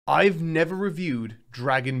I've never reviewed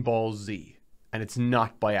Dragon Ball Z, and it's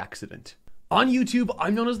not by accident. On YouTube,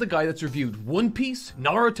 I'm known as the guy that's reviewed One Piece,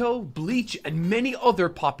 Naruto, Bleach, and many other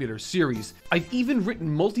popular series. I've even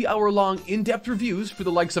written multi-hour-long in-depth reviews for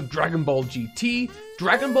the likes of Dragon Ball GT,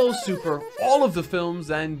 Dragon Ball Super, all of the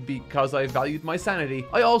films, and because I valued my sanity,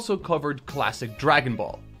 I also covered classic Dragon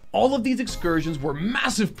Ball. All of these excursions were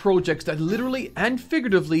massive projects that literally and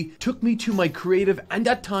figuratively took me to my creative and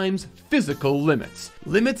at times physical limits.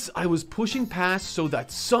 Limits I was pushing past so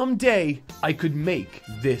that someday I could make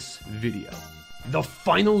this video. The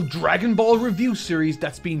final Dragon Ball review series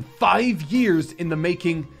that's been 5 years in the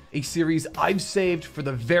making, a series I've saved for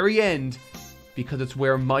the very end because it's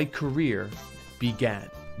where my career began.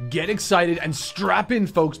 Get excited and strap in,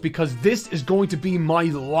 folks, because this is going to be my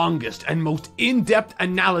longest and most in-depth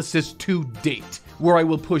analysis to date, where I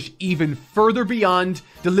will push even further beyond,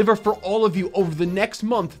 deliver for all of you over the next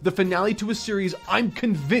month the finale to a series I'm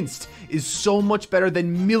convinced is so much better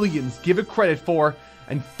than millions give it credit for,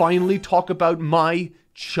 and finally talk about my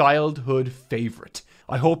childhood favorite.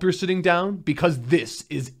 I hope you're sitting down, because this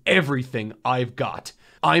is everything I've got.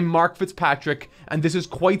 I'm Mark Fitzpatrick, and this is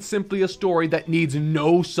quite simply a story that needs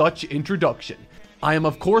no such introduction. I am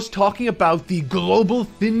of course talking about the global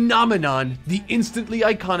phenomenon, the instantly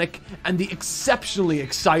iconic, and the exceptionally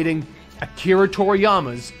exciting Akira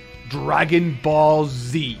Toriyama's Dragon Ball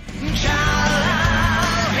Z.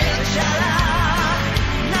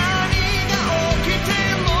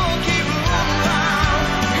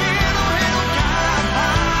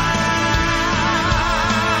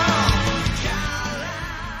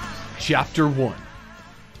 Chapter 1.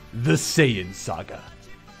 The Saiyan Saga.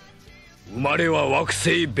 生まれは惑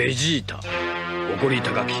星ベジータ。誇り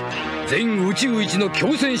高き全宇宙一の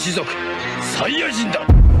強戦士族サイヤ人だ。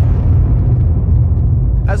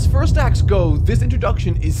 As first acts go, this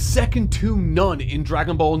introduction is second to none in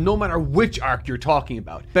Dragon Ball, no matter which arc you're talking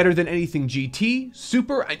about. Better than anything GT,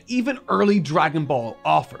 Super, and even early Dragon Ball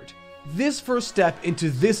offered. This first step into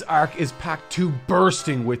this arc is packed to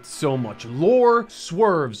bursting with so much lore,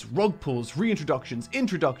 swerves, rug pulls, reintroductions,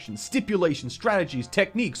 introductions, stipulations, strategies,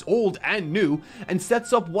 techniques, old and new, and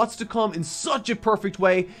sets up what's to come in such a perfect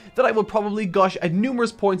way that I will probably gush at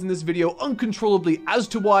numerous points in this video uncontrollably as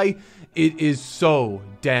to why it is so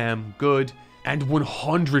damn good and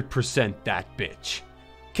 100% that bitch.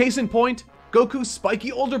 Case in point, Goku's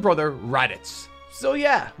spiky older brother, Raditz. So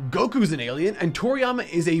yeah, Goku's an alien, and Toriyama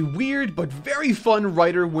is a weird but very fun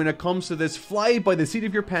writer when it comes to this fly by the seat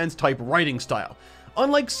of your pants type writing style.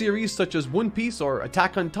 Unlike series such as One Piece or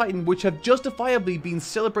Attack on Titan, which have justifiably been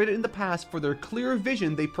celebrated in the past for their clear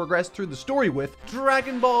vision they progress through the story with,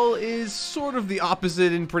 Dragon Ball is sort of the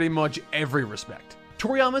opposite in pretty much every respect.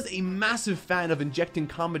 Toriyama's a massive fan of injecting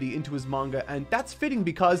comedy into his manga, and that's fitting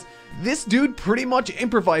because this dude pretty much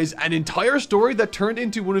improvised an entire story that turned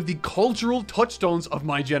into one of the cultural touchstones of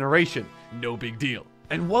my generation. No big deal.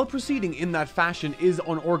 And while proceeding in that fashion is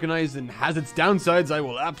unorganized and has its downsides I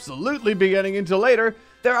will absolutely be getting into later,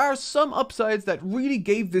 there are some upsides that really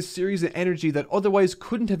gave this series an energy that otherwise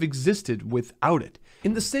couldn't have existed without it.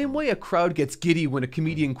 In the same way a crowd gets giddy when a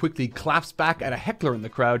comedian quickly claps back at a heckler in the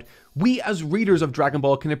crowd, we as readers of Dragon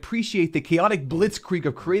Ball can appreciate the chaotic blitzkrieg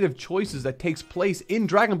of creative choices that takes place in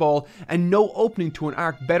Dragon Ball, and no opening to an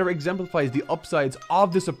arc better exemplifies the upsides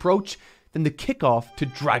of this approach than the kickoff to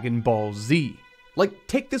Dragon Ball Z. Like,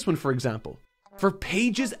 take this one for example. For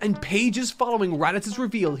pages and pages following Raditz's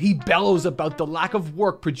reveal, he bellows about the lack of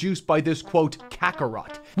work produced by this, quote,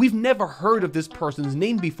 Kakarot. We've never heard of this person's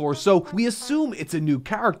name before, so we assume it's a new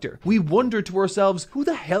character. We wonder to ourselves, who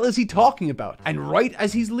the hell is he talking about? And right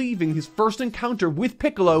as he's leaving his first encounter with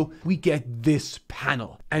Piccolo, we get this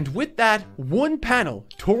panel. And with that one panel,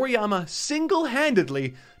 Toriyama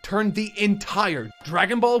single-handedly turned the entire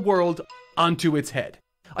Dragon Ball world onto its head.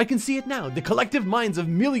 I can see it now, the collective minds of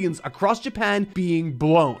millions across Japan being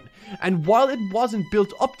blown. And while it wasn't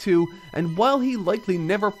built up to, and while he likely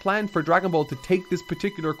never planned for Dragon Ball to take this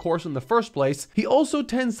particular course in the first place, he also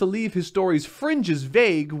tends to leave his story's fringes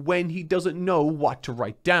vague when he doesn't know what to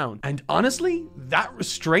write down. And honestly, that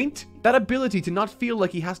restraint, that ability to not feel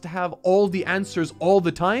like he has to have all the answers all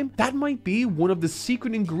the time, that might be one of the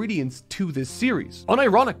secret ingredients to this series.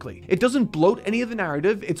 Unironically, it doesn't bloat any of the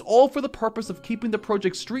narrative, it's all for the purpose of keeping the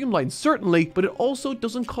project streamlined certainly, but it also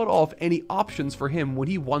doesn't cut off any options for him when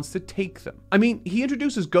he wants to take them. I mean, he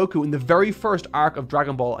introduces Goku in the very first arc of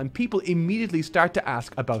Dragon Ball and people immediately start to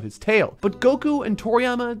ask about his tale. But Goku and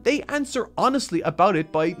Toriyama, they answer honestly about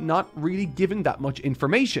it by not really giving that much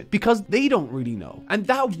information because they don't really know. And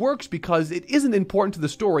that works because it isn't important to the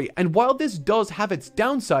story, and while this does have its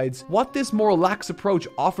downsides, what this more lax approach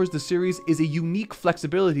offers the series is a unique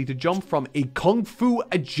flexibility to jump from a kung fu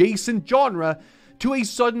adjacent genre to a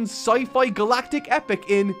sudden sci-fi galactic epic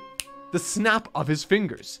in the snap of his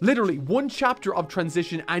fingers. Literally one chapter of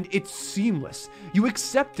transition and it's seamless. You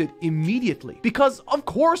accept it immediately because of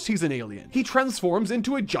course he's an alien. He transforms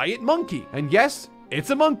into a giant monkey. And yes, it's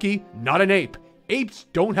a monkey, not an ape. Apes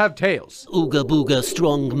don't have tails. Ooga booga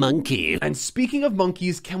strong monkey. And speaking of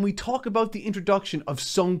monkeys, can we talk about the introduction of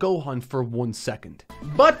Son Gohan for 1 second?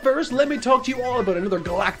 But first, let me talk to you all about another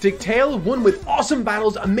galactic tale, one with awesome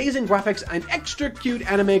battles, amazing graphics, and extra cute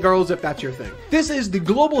anime girls if that's your thing. This is the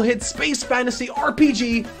global hit space fantasy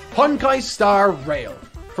RPG, Honkai Star Rail.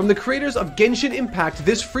 From the creators of Genshin Impact,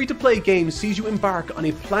 this free-to-play game sees you embark on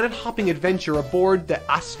a planet-hopping adventure aboard the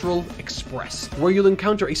Astral Express, where you'll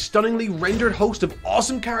encounter a stunningly rendered host of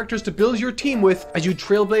awesome characters to build your team with as you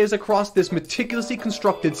trailblaze across this meticulously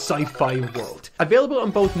constructed sci-fi world. Available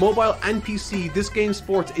on both mobile and PC, this game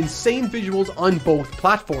sports insane visuals on both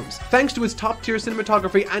platforms. Thanks to its top-tier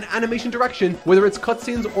cinematography and animation direction, whether it's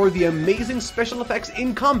cutscenes or the amazing special effects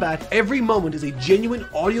in combat, every moment is a genuine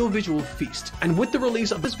audio-visual feast. And with the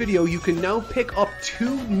release of this video, you can now pick up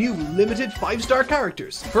 2 new limited 5-star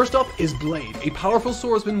characters. First up is Blade, a powerful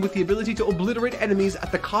swordsman with the ability to obliterate enemies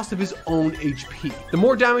at the cost of his own HP. The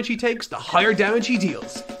more damage he takes, the higher damage he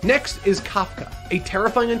deals. Next is Kafka, a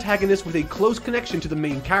terrifying antagonist with a close connection to the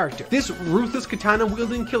main character. This ruthless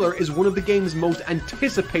katana-wielding killer is one of the game's most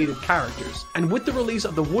anticipated characters. And with the release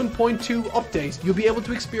of the 1.2 update, you'll be able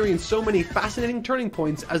to experience so many fascinating turning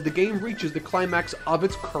points as the game reaches the climax of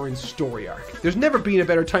its current story arc. There's never been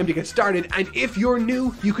a better time to get started, and if you're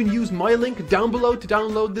new, you can use my link down below to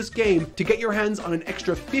download this game to get your hands on an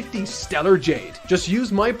extra 50 stellar jade. Just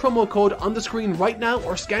use my promo code on the screen right now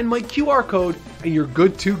or scan my QR code and you're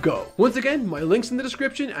good to go. Once again, my link's in the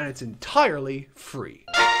description and it's entirely free.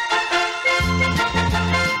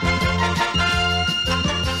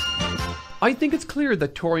 I think it's clear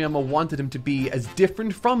that Toriyama wanted him to be as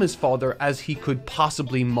different from his father as he could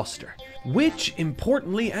possibly muster, which,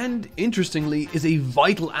 importantly and interestingly, is a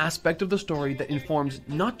vital aspect of the story that informs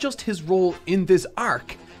not just his role in this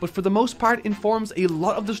arc, but for the most part informs a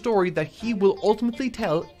lot of the story that he will ultimately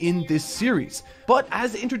tell in this series. But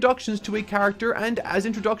as introductions to a character and as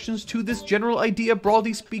introductions to this general idea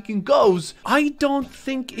broadly speaking goes, I don't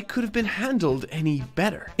think it could have been handled any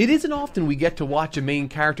better. It isn't often we get to watch a main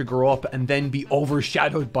character grow up and then be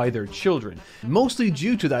overshadowed by their children, mostly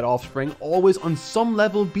due to that offspring always on some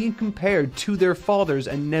level being compared to their fathers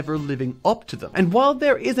and never living up to them. And while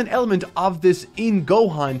there is an element of this in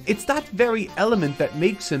Gohan, it's that very element that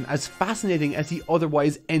makes him as fascinating as he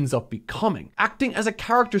otherwise ends up becoming, acting as a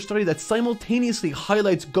character study that simultaneously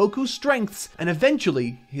highlights Goku's strengths and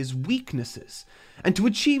eventually his weaknesses. And to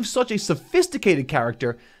achieve such a sophisticated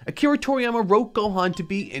character, Akira Toriyama wrote Gohan to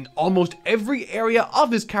be, in almost every area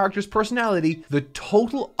of his character's personality, the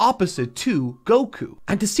total opposite to Goku.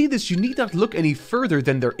 And to see this, you need not look any further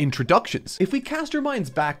than their introductions. If we cast our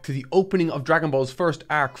minds back to the opening of Dragon Ball's first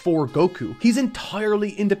arc for Goku, he's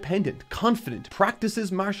entirely independent, confident,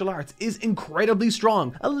 practices martial arts, is incredibly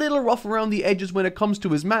strong, a little rough around the edges when it comes to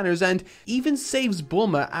his manners, and even saves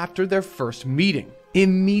Bulma after their first meeting.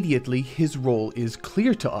 Immediately, his role is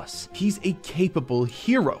clear to us. He's a capable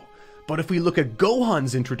hero. But if we look at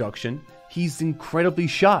Gohan's introduction, he's incredibly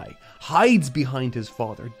shy, hides behind his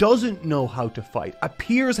father, doesn't know how to fight,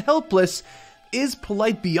 appears helpless, is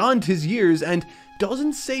polite beyond his years, and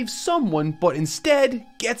doesn't save someone, but instead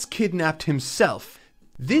gets kidnapped himself.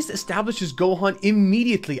 This establishes Gohan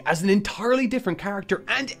immediately as an entirely different character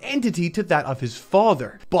and entity to that of his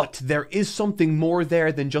father. But there is something more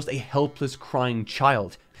there than just a helpless crying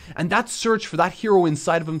child. And that search for that hero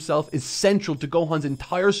inside of himself is central to Gohan's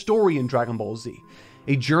entire story in Dragon Ball Z.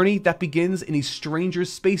 A journey that begins in a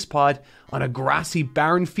stranger's space pod on a grassy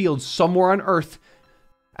barren field somewhere on Earth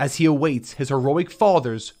as he awaits his heroic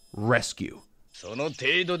father's rescue. その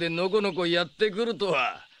程度でのこのこやってくると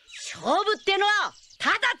は。勝負ってのはた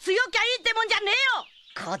だ強きゃいいってもんじゃね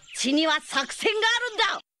えよ。こっちには作戦が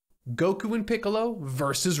あるんだ。 Goku and Piccolo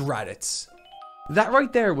versus Raditz. That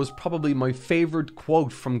right there was probably my favorite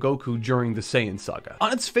quote from Goku during the Saiyan Saga.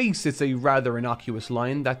 On its face, it's a rather innocuous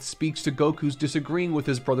line that speaks to Goku's disagreeing with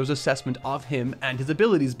his brother's assessment of him and his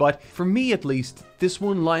abilities, but for me at least, this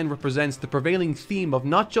one line represents the prevailing theme of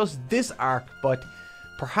not just this arc, but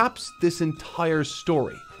perhaps this entire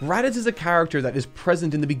story. Raditz is a character that is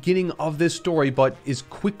present in the beginning of this story but is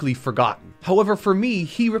quickly forgotten. However, for me,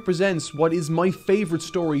 he represents what is my favorite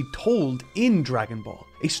story told in Dragon Ball.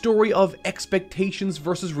 A story of expectations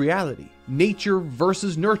versus reality, nature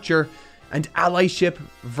versus nurture, and allyship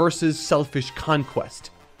versus selfish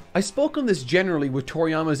conquest. I spoke on this generally with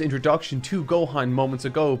Toriyama's introduction to Gohan moments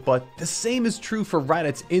ago, but the same is true for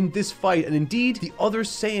Raditz in this fight and indeed the other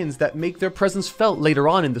Saiyans that make their presence felt later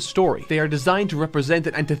on in the story. They are designed to represent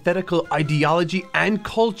an antithetical ideology and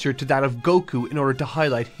culture to that of Goku in order to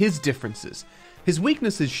highlight his differences. His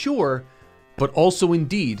weaknesses, sure, but also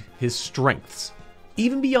indeed his strengths.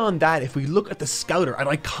 Even beyond that, if we look at the Scouter, an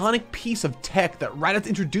iconic piece of tech that Raditz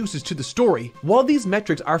introduces to the story, while these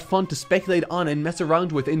metrics are fun to speculate on and mess around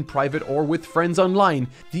with in private or with friends online,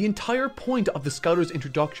 the entire point of the Scouter's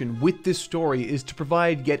introduction with this story is to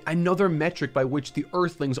provide yet another metric by which the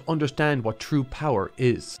Earthlings understand what true power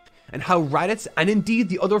is, and how Raditz and indeed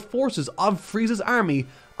the other forces of Frieza's army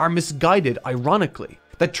are misguided ironically.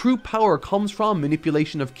 That true power comes from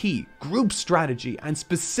manipulation of ki, group strategy, and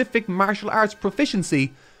specific martial arts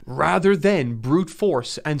proficiency, rather than brute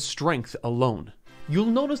force and strength alone. You'll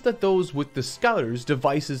notice that those with the Scouters,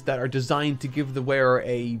 devices that are designed to give the wearer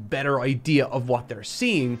a better idea of what they're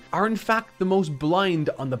seeing, are in fact the most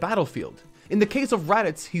blind on the battlefield. In the case of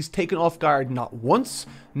Raditz, he's taken off guard not once,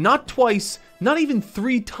 not twice, not even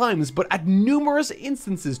 3 times, but at numerous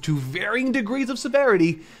instances to varying degrees of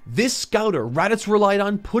severity. This Scouter Raditz relied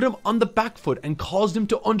on put him on the back foot and caused him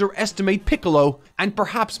to underestimate Piccolo, and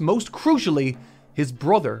perhaps most crucially, his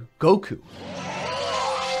brother Goku.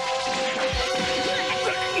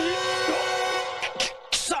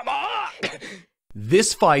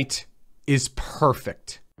 This fight is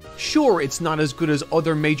perfect. Sure, it's not as good as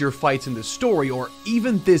other major fights in the story or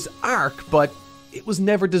even this arc, but it was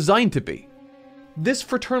never designed to be. This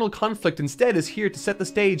fraternal conflict instead is here to set the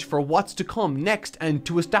stage for what's to come next and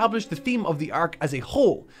to establish the theme of the arc as a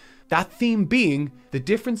whole. That theme being, the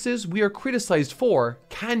differences we are criticized for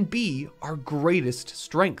can be our greatest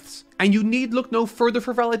strengths. And you need look no further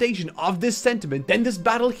for validation of this sentiment than this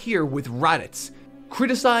battle here with Raditz.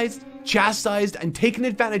 Criticized, chastised, and taken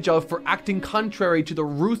advantage of for acting contrary to the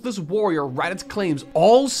ruthless warrior Raditz claims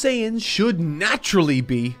all Saiyans should naturally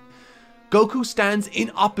be, Goku stands in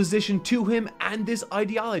opposition to him and this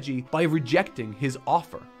ideology by rejecting his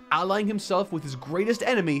offer, allying himself with his greatest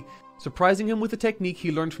enemy, surprising him with a technique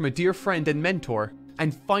he learned from a dear friend and mentor,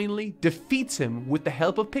 and finally defeats him with the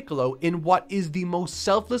help of Piccolo in what is the most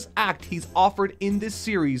selfless act he's offered in this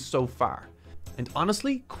series so far. And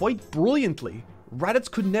honestly, quite brilliantly.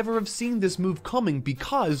 Raditz could never have seen this move coming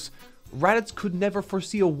because Raditz could never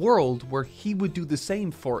foresee a world where he would do the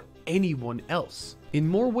same for anyone else. In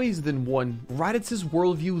more ways than one, Raditz's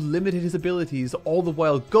worldview limited his abilities, all the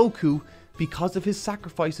while Goku, because of his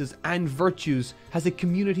sacrifices and virtues, has a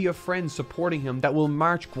community of friends supporting him that will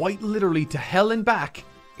march quite literally to hell and back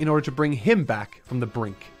in order to bring him back from the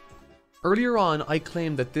brink. Earlier on, I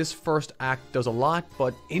claimed that this first act does a lot,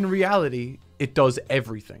 but in reality, it does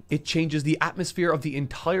everything. It changes the atmosphere of the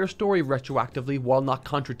entire story retroactively while not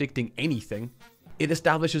contradicting anything. It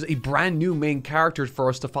establishes a brand new main character for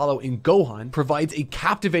us to follow in Gohan, provides a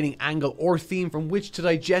captivating angle or theme from which to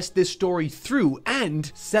digest this story through,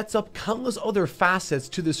 and sets up countless other facets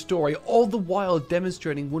to this story, all the while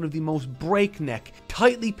demonstrating one of the most breakneck,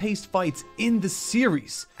 tightly paced fights in the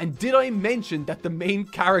series. And did I mention that the main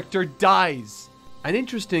character dies? An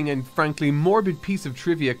interesting and frankly morbid piece of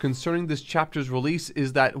trivia concerning this chapter's release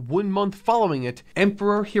is that 1 month following it,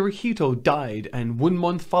 Emperor Hirohito died, and 1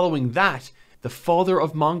 month following that, the father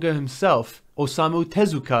of manga himself, Osamu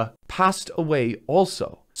Tezuka, passed away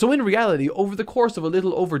also. So in reality, over the course of a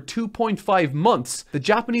little over 2.5 months, the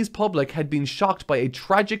Japanese public had been shocked by a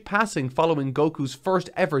tragic passing following Goku's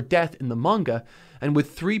first ever death in the manga, and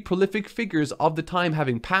with 3 prolific figures of the time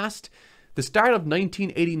having passed, the start of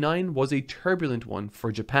 1989 was a turbulent one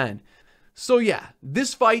for Japan. So yeah,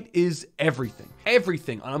 this fight is everything.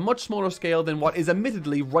 Everything on a much smaller scale than what is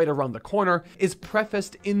admittedly right around the corner is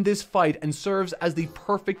prefaced in this fight and serves as the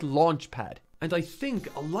perfect launch pad. And I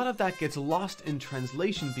think a lot of that gets lost in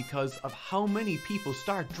translation because of how many people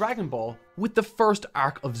start Dragon Ball with the first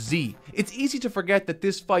arc of Z. It's easy to forget that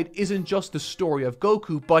this fight isn't just the story of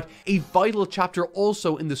Goku, but a vital chapter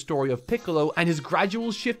also in the story of Piccolo and his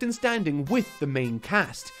gradual shift in standing with the main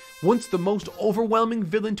cast. Once the most overwhelming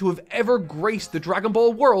villain to have ever graced the Dragon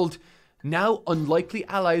Ball world, now unlikely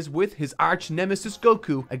allies with his arch nemesis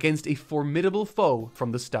Goku against a formidable foe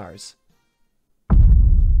from the stars.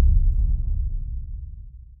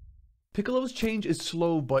 Piccolo's change is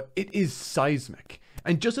slow, but it is seismic.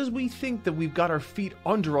 And just as we think that we've got our feet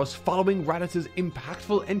under us following Raditz's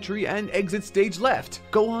impactful entry and exit stage left,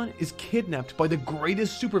 Gohan is kidnapped by the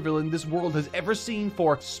greatest supervillain this world has ever seen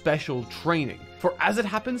for special training. For as it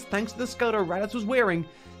happens, thanks to the scouter Raditz was wearing,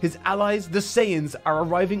 his allies, the Saiyans, are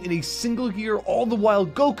arriving in a single year, all the while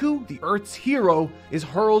Goku, the Earth's hero, is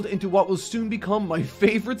hurled into what will soon become my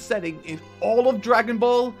favorite setting in all of Dragon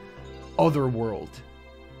Ball, Otherworld.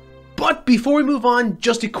 But before we move on,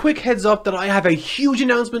 just a quick heads up that I have a huge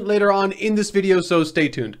announcement later on in this video, so stay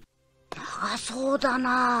tuned.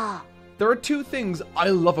 There are two things I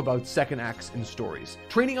love about second acts in stories: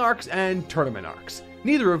 training arcs and tournament arcs,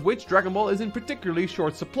 neither of which Dragon Ball is in particularly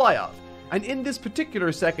short supply of. And in this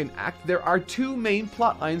particular second act, there are two main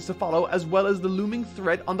plot lines to follow, as well as the looming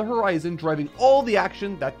threat on the horizon driving all the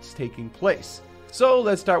action that's taking place. So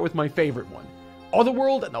let's start with my favorite one: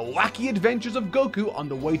 Otherworld and the wacky adventures of Goku on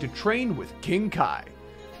the way to train with King Kai.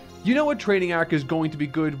 You know a training arc is going to be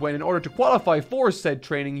good when, in order to qualify for said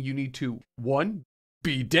training, you need to 1.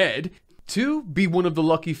 Be dead, 2. Be one of the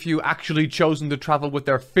lucky few actually chosen to travel with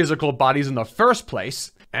their physical bodies in the first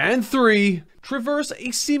place, and 3. Traverse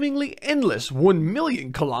a seemingly endless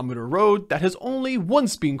 1,000,000 kilometer road that has only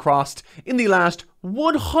once been crossed in the last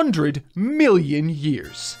 100 million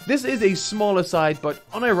years. This is a small aside, but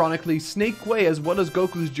unironically, Snake Way as well as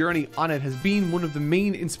Goku's journey on it has been one of the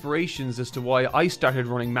main inspirations as to why I started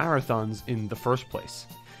running marathons in the first place.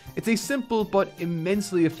 It's a simple but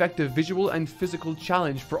immensely effective visual and physical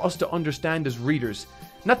challenge for us to understand as readers,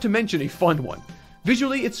 not to mention a fun one.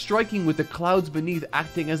 Visually, it's striking, with the clouds beneath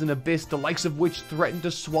acting as an abyss, the likes of which threaten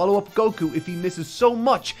to swallow up Goku if he misses so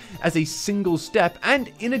much as a single step.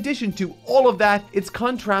 And in addition to all of that, it's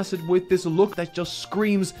contrasted with this look that just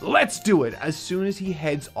screams, "Let's do it," as soon as he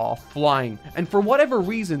heads off flying. And for whatever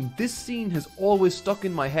reason, this scene has always stuck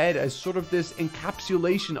in my head as sort of this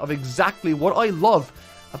encapsulation of exactly what I love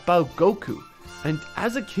about Goku. And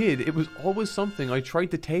as a kid, it was always something I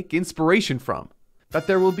tried to take inspiration from. That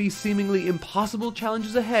there will be seemingly impossible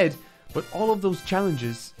challenges ahead, but all of those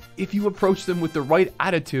challenges, if you approach them with the right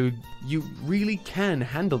attitude, you really can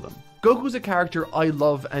handle them. Goku's a character I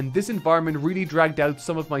love, and this environment really dragged out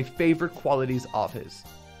some of my favorite qualities of his.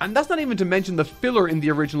 And that's not even to mention the filler in the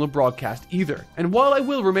original broadcast either. And while I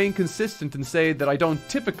will remain consistent and say that I don't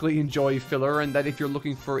typically enjoy filler, and that if you're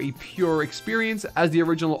looking for a pure experience as the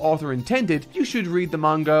original author intended, you should read the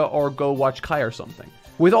manga or go watch Kai or something.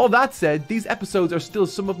 With all that said, these episodes are still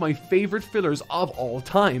some of my favorite fillers of all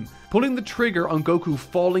time. Pulling the trigger on Goku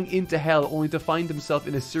falling into hell only to find himself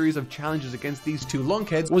in a series of challenges against these two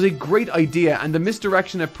lunkheads was a great idea, and the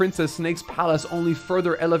misdirection at Princess Snake's palace only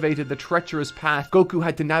further elevated the treacherous path Goku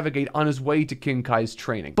had to navigate on his way to King Kai's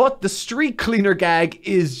training. But the street cleaner gag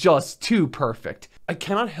is just too perfect. I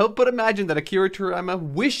cannot help but imagine that Akira Toriyama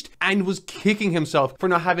wished and was kicking himself for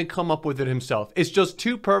not having come up with it himself. It's just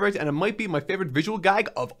too perfect, and it might be my favorite visual gag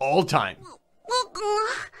of all time.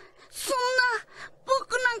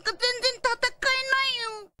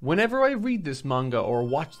 Whenever I read this manga or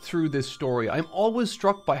watch through this story, I'm always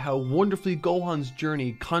struck by how wonderfully Gohan's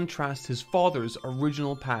journey contrasts his father's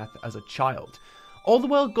original path as a child. All the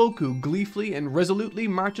while Goku gleefully and resolutely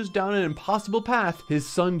marches down an impossible path, his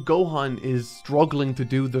son Gohan is struggling to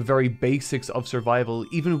do the very basics of survival,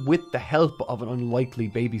 even with the help of an unlikely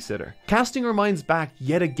babysitter. Casting our minds back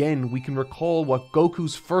yet again, we can recall what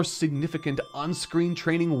Goku's first significant on-screen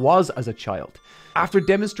training was as a child. After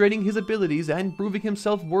demonstrating his abilities and proving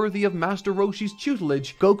himself worthy of Master Roshi's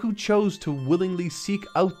tutelage, Goku chose to willingly seek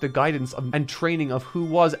out the guidance and training of who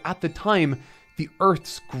was, at the time, the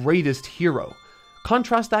Earth's greatest hero.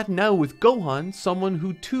 Contrast that now with Gohan, someone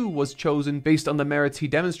who too was chosen based on the merits he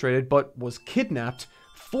demonstrated, but was kidnapped,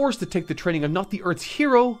 forced to take the training of not the Earth's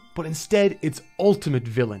hero, but instead its ultimate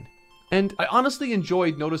villain. And I honestly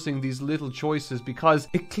enjoyed noticing these little choices because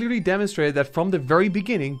it clearly demonstrated that from the very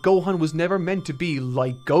beginning, Gohan was never meant to be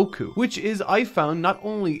like Goku, which is, I found, not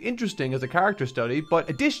only interesting as a character study, but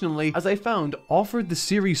additionally, as I found, offered the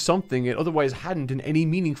series something it otherwise hadn't in any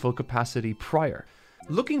meaningful capacity prior.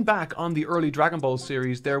 Looking back on the early Dragon Ball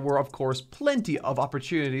series, there were of course plenty of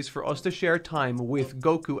opportunities for us to share time with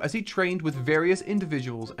Goku as he trained with various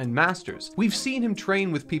individuals and masters. We've seen him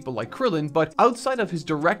train with people like Krillin, but outside of his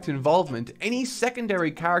direct involvement, any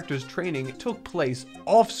secondary characters' training took place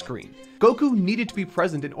off-screen. Goku needed to be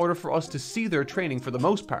present in order for us to see their training for the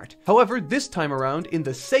most part. However, this time around, in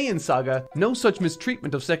the Saiyan Saga, no such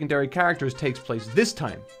mistreatment of secondary characters takes place this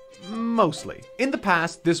time. Mostly. In the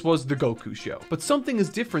past, this was the Goku show, but something is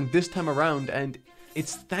different this time around, and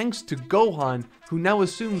it's thanks to Gohan, who now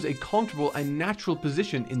assumes a comfortable and natural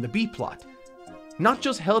position in the B-plot. not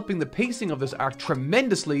just helping the pacing of this arc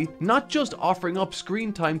tremendously, not just offering up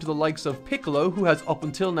screen time to the likes of Piccolo, who has up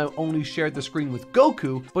until now only shared the screen with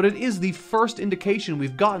Goku, but it is the first indication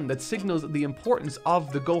we've gotten that signals the importance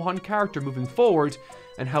of the Gohan character moving forward,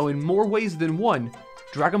 and how in more ways than one,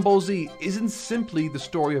 Dragon Ball Z isn't simply the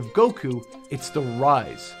story of Goku, it's the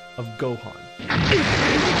rise of Gohan.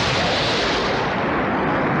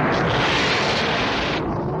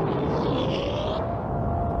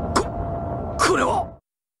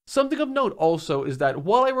 Something of note also is that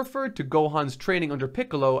while I referred to Gohan's training under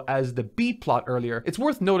Piccolo as the B-plot earlier, it's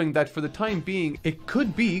worth noting that for the time being, it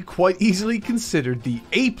could be quite easily considered the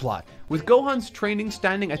A-plot, with Gohan's training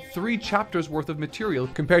standing at 3 chapters worth of material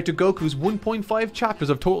compared to Goku's 1.5 chapters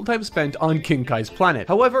of total time spent on King Kai's planet.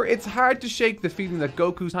 However, it's hard to shake the feeling that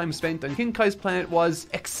Goku's time spent on King Kai's planet was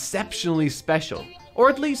exceptionally special. Or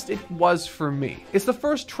at least it was for me. It's the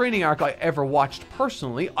first training arc I ever watched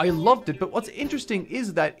personally. I loved it, but what's interesting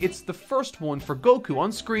is that it's the first one for Goku on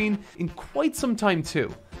screen in quite some time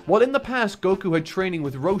too. While in the past Goku had training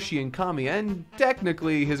with Roshi and Kami, and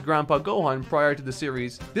technically his grandpa Gohan prior to the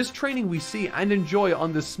series, this training we see and enjoy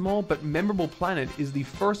on this small but memorable planet is the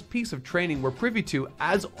first piece of training we're privy to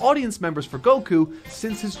as audience members for Goku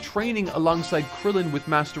since his training alongside Krillin with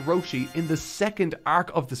Master Roshi in the second arc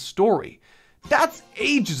of the story. That's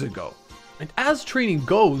ages ago. And as training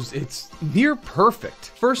goes, it's near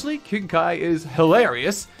perfect. Firstly, King Kai is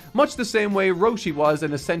hilarious. Much the same way Roshi was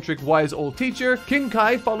an eccentric wise old teacher, King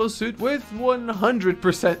Kai follows suit with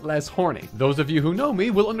 100% less horny. Those of you who know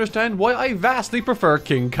me will understand why I vastly prefer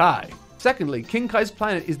King Kai. Secondly, King Kai's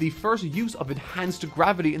planet is the first use of enhanced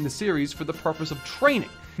gravity in the series for the purpose of training,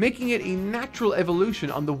 making it a natural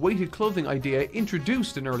evolution on the weighted clothing idea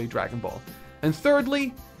introduced in early Dragon Ball. And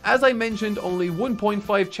thirdly, as I mentioned, only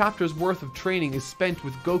 1.5 chapters worth of training is spent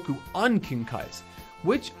with Goku on King Kai's,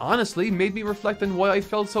 which honestly made me reflect on why I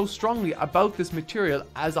felt so strongly about this material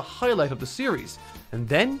as a highlight of the series. And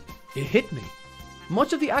then it hit me.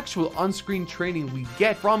 Much of the actual on-screen training we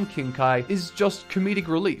get from King Kai is just comedic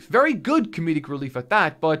relief. Very good comedic relief at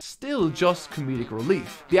that, but still just comedic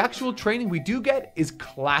relief. The actual training we do get is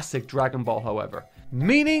classic Dragon Ball, however.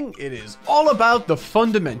 Meaning it is all about the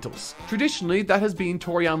fundamentals. Traditionally, that has been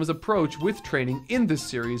Toriyama's approach with training in this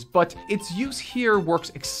series, but its use here works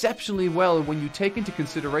exceptionally well when you take into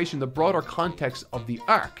consideration the broader context of the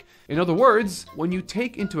arc. In other words, when you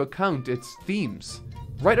take into account its themes.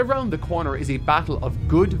 Right around the corner is a battle of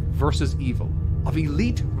good versus evil, of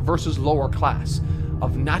elite versus lower class,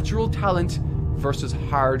 of natural talent versus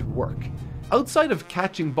hard work. Outside of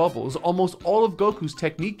catching bubbles, almost all of Goku's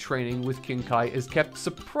technique training with King Kai is kept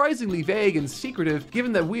surprisingly vague and secretive,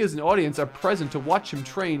 given that we as an audience are present to watch him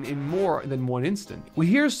train in more than one instant. We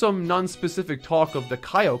hear some non-specific talk of the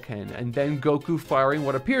Kaioken, and then Goku firing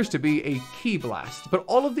what appears to be a ki blast, but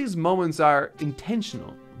all of these moments are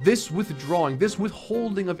intentional. This withdrawing, this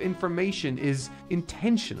withholding of information is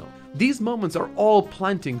intentional. These moments are all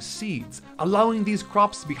planting seeds, allowing these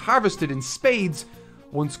crops to be harvested in spades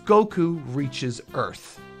once Goku reaches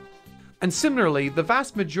Earth. And similarly, the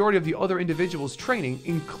vast majority of the other individuals training,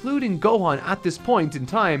 including Gohan at this point in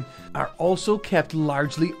time, are also kept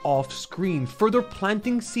largely off screen, further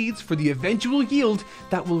planting seeds for the eventual yield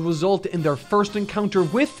that will result in their first encounter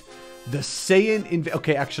with the Saiyan Invasion.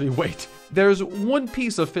 Okay, actually, wait. There's one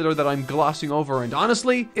piece of filler that I'm glossing over, and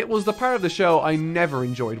honestly, it was the part of the show I never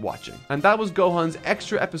enjoyed watching. And that was Gohan's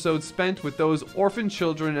extra episodes spent with those orphan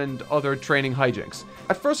children and other training hijinks.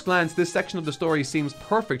 At first glance, this section of the story seems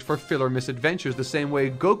perfect for filler misadventures the same way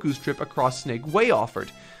Goku's trip across Snake Way offered.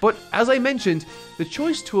 But as I mentioned, the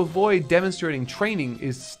choice to avoid demonstrating training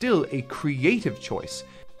is still a creative choice,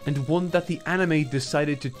 and one that the anime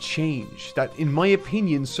decided to change, that in my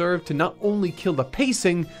opinion served to not only kill the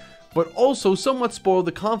pacing, but also somewhat spoil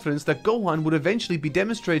the confidence that Gohan would eventually be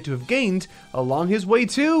demonstrated to have gained along his way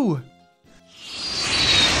to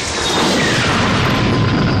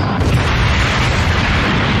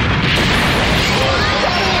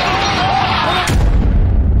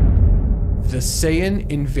the Saiyan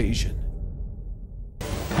Invasion.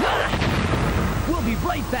 We'll be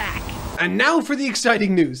right back. And now for the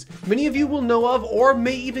exciting news. Many of you will know of or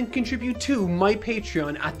may even contribute to my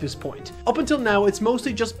Patreon at this point. Up until now, it's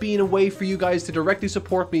mostly just been a way for you guys to directly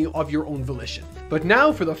support me of your own volition. But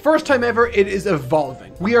now, for the first time ever, it is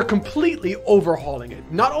evolving. We are completely overhauling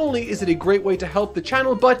it. Not only is it a great way to help the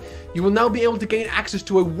channel, but you will now be able to gain access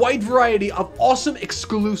to a wide variety of awesome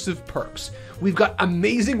exclusive perks. We've got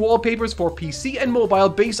amazing wallpapers for PC and mobile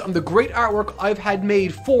based on the great artwork I've had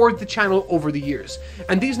made for the channel over the years.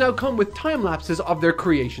 And these now come with with time lapses of their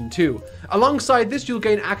creation too. Alongside this, you'll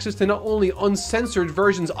gain access to not only uncensored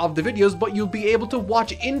versions of the videos, but you'll be able to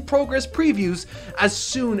watch in progress previews as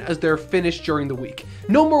soon as they're finished during the week.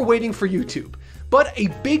 No more waiting for YouTube. But a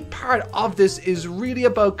big part of this is really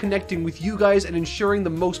about connecting with you guys and ensuring the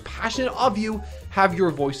most passionate of you have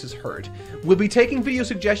your voices heard. We'll be taking video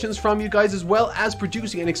suggestions from you guys, as well as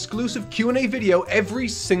producing an exclusive Q&A video every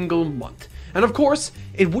single month. And of course,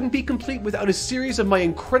 it wouldn't be complete without a series of my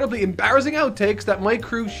incredibly embarrassing outtakes that my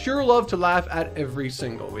crew sure love to laugh at every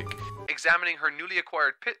single week. Examining her newly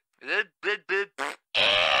acquired pit.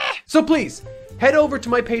 So please, head over to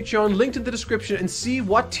my Patreon, linked in the description, and see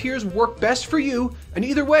what tiers work best for you. And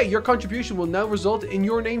either way, your contribution will now result in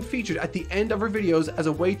your name featured at the end of our videos as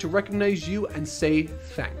a way to recognize you and say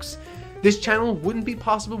thanks. This channel wouldn't be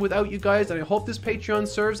possible without you guys, and I hope this Patreon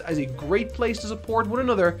serves as a great place to support one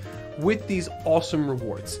another with these awesome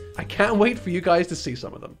rewards. I can't wait for you guys to see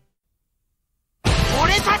some of them.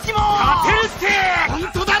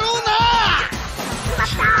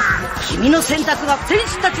 君の選択が戦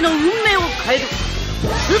士たちの運命を変える。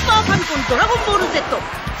スーパーファミコンドラゴンボール Z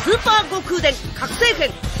スーパー悟空伝覚醒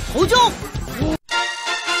編登場。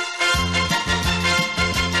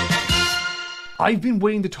 I've been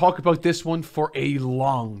waiting to talk about this one for a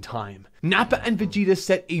long time. Nappa and Vegeta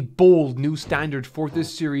set a bold new standard for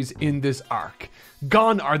this series in this arc.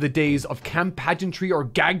 Gone are the days of camp pageantry or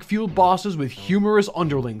gag-fueled bosses with humorous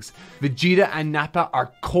underlings. Vegeta and Nappa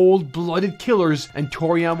are cold-blooded killers, and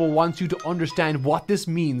Toriyama wants you to understand what this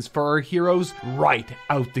means for our heroes right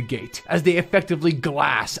out the gate, as they effectively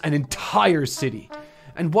glass an entire city.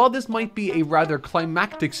 And while this might be a rather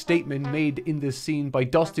climactic statement made in this scene by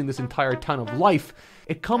dusting this entire town of life,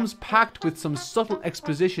 it comes packed with some subtle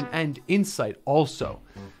exposition and insight also.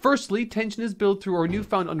 Firstly, tension is built through our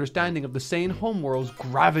newfound understanding of the Saiyan homeworld's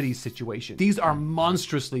gravity situation. These are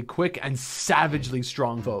monstrously quick and savagely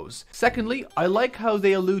strong foes. Secondly, I like how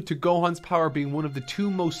they allude to Gohan's power being one of the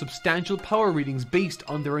two most substantial power readings based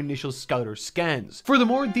on their initial scouter scans.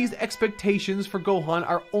 Furthermore, these expectations for Gohan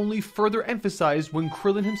are only further emphasized when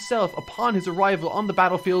Krillin himself, upon his arrival on the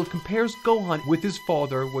battlefield, compares Gohan with his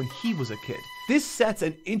father when he was a kid. This sets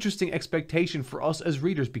an interesting expectation for us as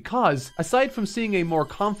readers because, aside from seeing a more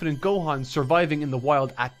confident Gohan surviving in the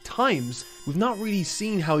wild at times, we've not really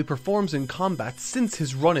seen how he performs in combat since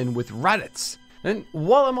his run-in with Raditz. And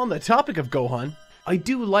while I'm on the topic of Gohan, I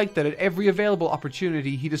do like that at every available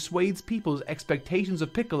opportunity he dissuades people's expectations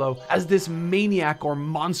of Piccolo as this maniac or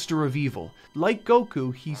monster of evil. Like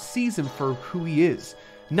Goku, he sees him for who he is,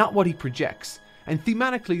 not what he projects. And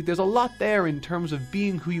thematically, there's a lot there in terms of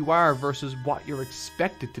being who you are versus what you're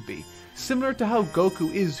expected to be. Similar to how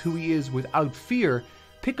Goku is who he is without fear,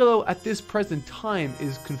 Piccolo at this present time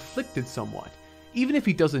is conflicted somewhat, even if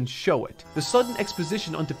he doesn't show it. The sudden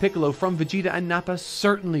exposition onto Piccolo from Vegeta and Nappa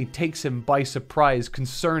certainly takes him by surprise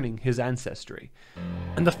concerning his ancestry.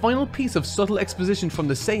 And the final piece of subtle exposition from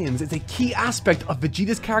the Saiyans is a key aspect of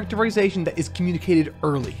Vegeta's characterization that is communicated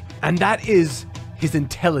early, and that is his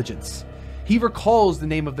intelligence. He recalls the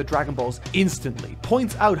name of the Dragon Balls instantly,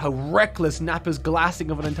 points out how reckless Nappa's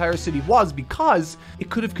glassing of an entire city was because it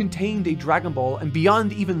could have contained a Dragon Ball, and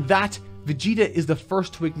beyond even that, Vegeta is the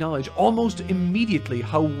first to acknowledge almost immediately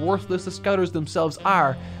how worthless the Scouters themselves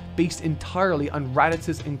are, based entirely on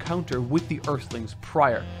Raditz's encounter with the Earthlings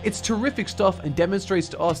prior. It's terrific stuff and demonstrates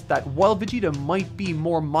to us that while Vegeta might be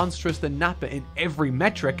more monstrous than Nappa in every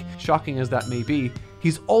metric, shocking as that may be,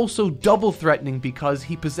 he's also double threatening because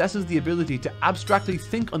he possesses the ability to abstractly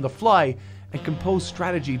think on the fly and compose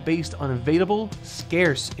strategy based on available,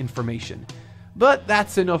 scarce information. But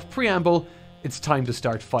that's enough preamble, it's time to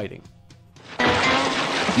start fighting.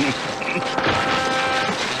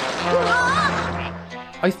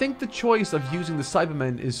 I think the choice of using the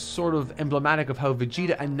Cybermen is sort of emblematic of how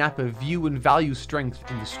Vegeta and Nappa view and value strength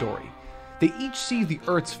in the story. They each see the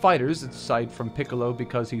Earth's fighters, aside from Piccolo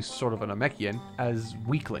because he's sort of an Namekian, as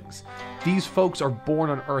weaklings. These folks are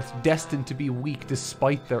born on Earth destined to be weak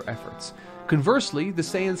despite their efforts. Conversely, the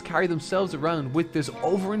Saiyans carry themselves around with this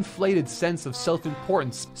overinflated sense of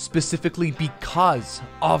self-importance, specifically because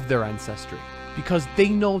of their ancestry. Because they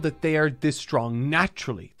know that they are this strong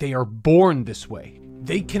naturally. They are born this way.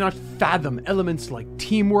 They cannot fathom elements like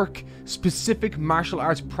teamwork, specific martial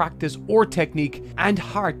arts practice or technique, and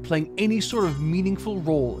heart playing any sort of meaningful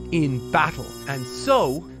role in battle. And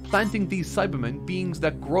so, supplanting these Cybermen, beings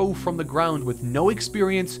that grow from the ground with no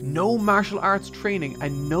experience, no martial arts training,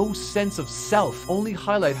 and no sense of self, only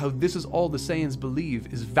highlight how this is all the Saiyans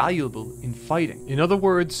believe is valuable in fighting. In other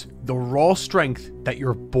words, the raw strength that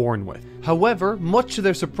you're born with. However, much to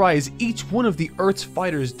their surprise, each one of the Earth's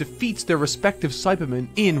fighters defeats their respective Cybermen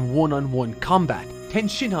in one-on-one combat.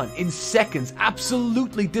 Tenshinhan, in seconds,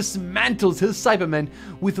 absolutely dismantles his Cybermen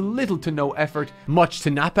with little to no effort, much to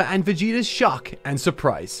Nappa and Vegeta's shock and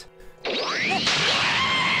surprise.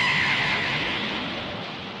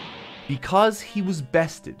 Because he was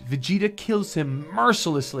bested, Vegeta kills him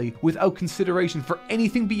mercilessly without consideration for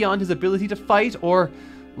anything beyond his ability to fight or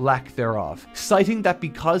lack thereof, citing that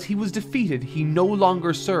because he was defeated, he no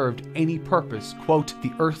longer served any purpose. Quote,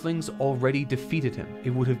 "The Earthlings already defeated him.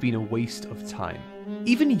 It would have been a waste of time."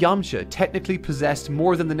 Even Yamcha technically possessed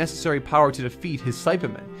more than the necessary power to defeat his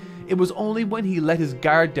Cybermen. It was only when he let his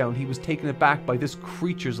guard down he was taken aback by this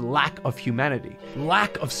creature's lack of humanity,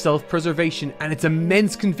 lack of self-preservation, and its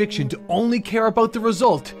immense conviction to only care about the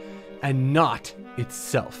result and not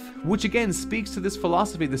itself. Which again speaks to this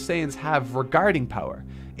philosophy the Saiyans have regarding power.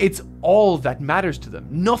 It's all that matters to them.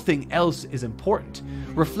 Nothing else is important.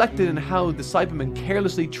 Reflected in how the Cyberman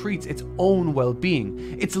carelessly treats its own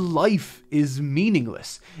well-being. Its life is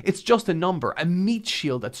meaningless. It's just a number, a meat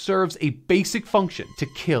shield that serves a basic function: to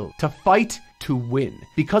kill, to fight, to win.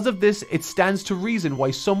 Because of this, it stands to reason why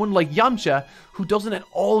someone like Yamcha, who doesn't at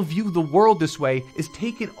all view the world this way, is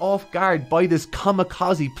taken off guard by this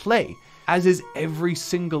kamikaze play, as is every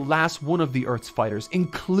single last one of the Earth's fighters,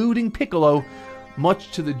 including Piccolo,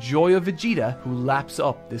 much to the joy of Vegeta, who laps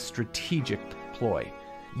up this strategic ploy.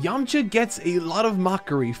 Yamcha gets a lot of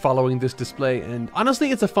mockery following this display, and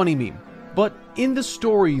honestly it's a funny meme. But in the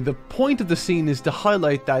story, the point of the scene is to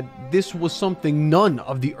highlight that this was something none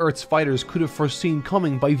of the Earth's fighters could have foreseen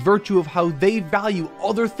coming by virtue of how they value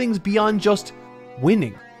other things beyond just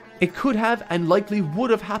winning. It could have and likely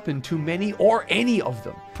would have happened to many or any of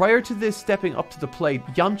them. Prior to this stepping up to the plate,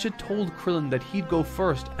 Yamcha told Krillin that he'd go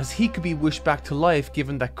first as he could be wished back to life,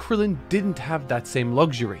 given that Krillin didn't have that same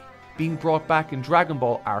luxury, being brought back in Dragon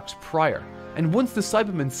Ball arcs prior. And once the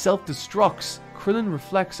Cyberman self-destructs, Krillin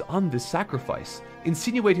reflects on this sacrifice,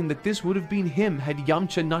 insinuating that this would have been him had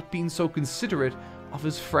Yamcha not been so considerate of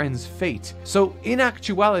his friend's fate. So in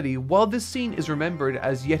actuality, while this scene is remembered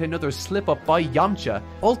as yet another slip-up by Yamcha,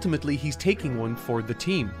 ultimately he's taking one for the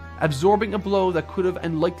team, absorbing a blow that could have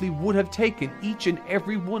and likely would have taken each and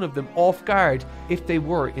every one of them off guard if they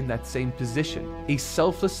were in that same position. A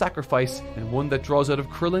selfless sacrifice, and one that draws out of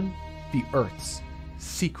Krillin the Earth's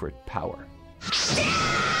secret power.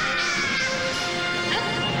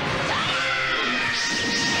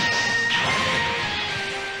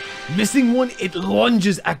 Missing one, it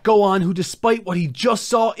lunges at Gohan, who despite what he just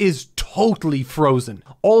saw is totally frozen.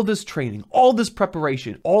 All this training, all this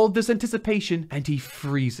preparation, all this anticipation, and he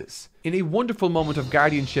freezes. In a wonderful moment of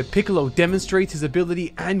guardianship, Piccolo demonstrates his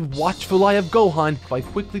ability and watchful eye of Gohan by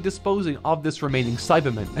quickly disposing of this remaining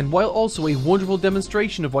Cyberman. And while also a wonderful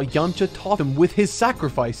demonstration of what Yamcha taught him with his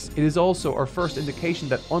sacrifice, it is also our first indication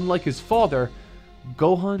that unlike his father,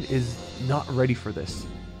 Gohan is not ready for this.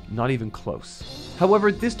 Not even close.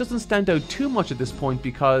 However, this doesn't stand out too much at this point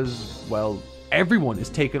because, well, everyone is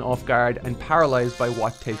taken off guard and paralyzed by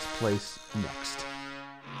what takes place next.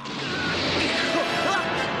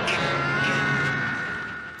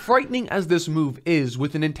 Frightening as this move is,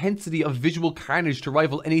 with an intensity of visual carnage to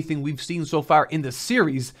rival anything we've seen so far in the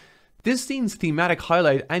series, this scene's thematic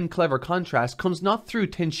highlight and clever contrast comes not through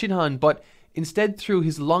Tenshinhan, but instead through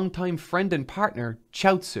his longtime friend and partner,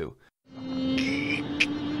 Chaozu.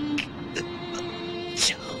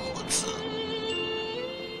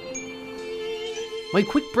 My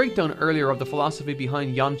quick breakdown earlier of the philosophy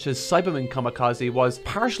behind Yamcha's Cyberman kamikaze was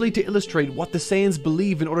partially to illustrate what the Saiyans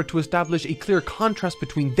believe in order to establish a clear contrast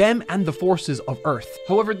between them and the forces of Earth.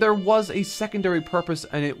 However, there was a secondary purpose,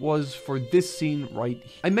 and it was for this scene right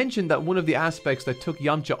here. I mentioned that one of the aspects that took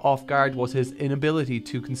Yamcha off guard was his inability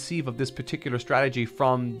to conceive of this particular strategy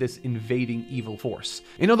from this invading evil force.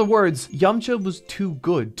 In other words, Yamcha was too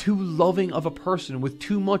good, too loving of a person with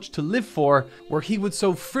too much to live for, where he would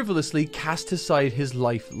so frivolously cast aside his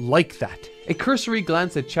life like that. A cursory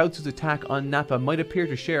glance at Chaozu's attack on Nappa might appear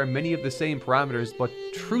to share many of the same parameters, but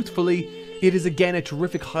truthfully, it is again a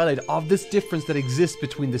terrific highlight of this difference that exists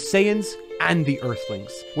between the Saiyans and the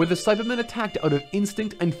Earthlings, where the Cybermen attacked out of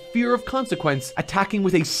instinct and fear of consequence, attacking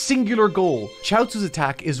with a singular goal. Chaozu's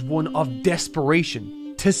attack is one of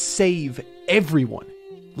desperation, to save everyone.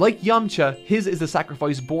 Like Yamcha, his is a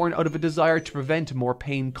sacrifice born out of a desire to prevent more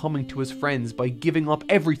pain coming to his friends by giving up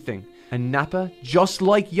everything. And Nappa, just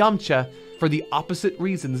like Yamcha, for the opposite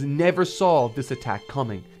reasons, never saw this attack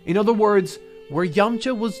coming. In other words, where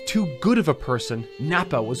Yamcha was too good of a person,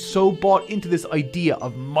 Nappa was so bought into this idea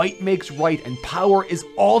of might makes right and power is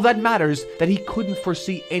all that matters that he couldn't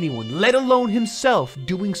foresee anyone, let alone himself,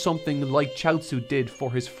 doing something like Chaozu did for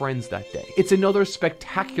his friends that day. It's another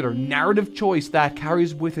spectacular narrative choice that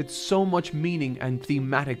carries with it so much meaning and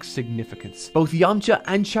thematic significance. Both Yamcha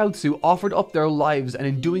and Chaozu offered up their lives, and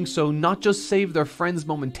in doing so not just saved their friends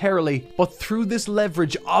momentarily, but through this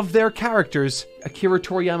leverage of their characters, Akira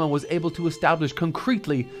Toriyama was able to establish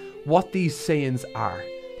concretely what these Saiyans are.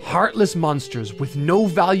 Heartless monsters with no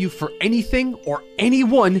value for anything or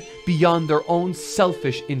anyone beyond their own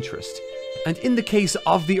selfish interest. And in the case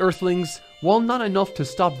of the Earthlings, while not enough to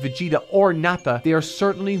stop Vegeta or Nappa, they are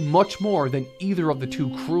certainly much more than either of the two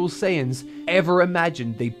cruel Saiyans ever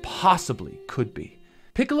imagined they possibly could be.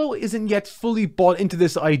 Piccolo isn't yet fully bought into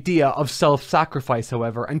this idea of self-sacrifice,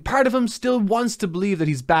 however, and part of him still wants to believe that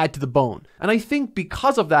he's bad to the bone. And I think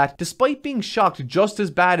because of that, despite being shocked just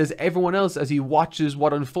as bad as everyone else as he watches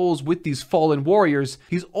what unfolds with these fallen warriors,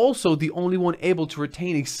 he's also the only one able to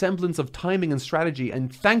retain a semblance of timing and strategy,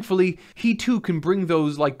 and thankfully, he too can bring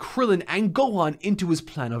those like Krillin and Gohan into his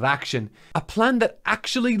plan of action. A plan that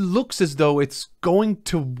actually looks as though it's going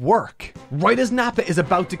to work. Right as Nappa is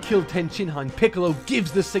about to kill Tenshinhan, Piccolo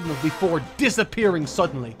gives the signal before disappearing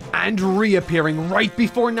suddenly and reappearing right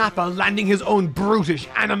before Nappa, landing his own brutish,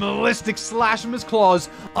 animalistic slash from his claws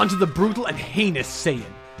onto the brutal and heinous Saiyan.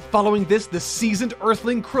 Following this, the seasoned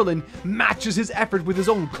Earthling Krillin matches his effort with his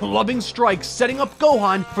own clubbing strike, setting up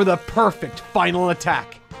Gohan for the perfect final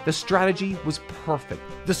attack. The strategy was perfect.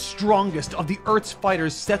 The strongest of the Earth's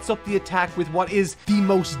fighters sets up the attack with what is the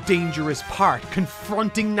most dangerous part,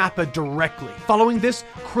 confronting Nappa directly. Following this,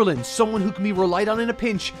 Krillin, someone who can be relied on in a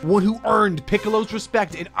pinch, one who earned Piccolo's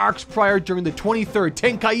respect in arcs prior during the 23rd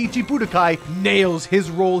Tenkaichi Budokai, nails his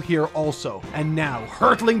role here also. And now,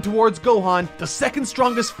 hurtling towards Gohan, the second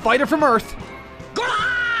strongest fighter from Earth,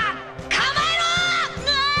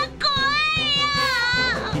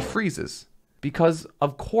 he freezes. Because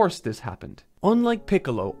of course this happened. Unlike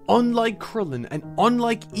Piccolo, unlike Krillin, and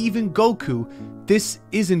unlike even Goku, this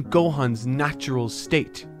isn't Gohan's natural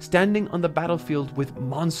state. Standing on the battlefield with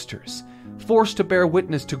monsters, forced to bear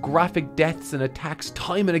witness to graphic deaths and attacks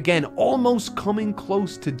time and again, almost coming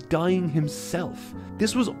close to dying himself.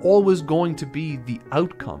 This was always going to be the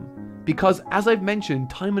outcome. Because as I've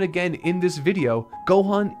mentioned time and again in this video,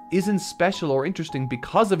 Gohan isn't special or interesting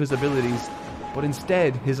because of his abilities, but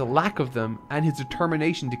instead his lack of them and his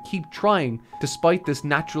determination to keep trying despite this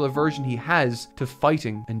natural aversion he has to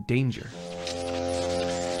fighting and danger.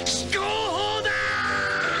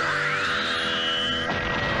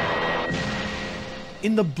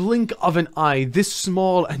 In the blink of an eye, this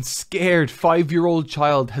small and scared 5-year-old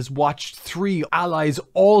child has watched 3 allies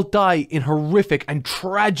all die in horrific and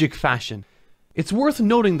tragic fashion. It's worth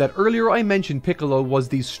noting that earlier I mentioned Piccolo was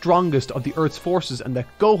the strongest of the Earth's forces and that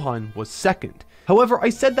Gohan was second. However, I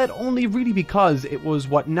said that only really because it was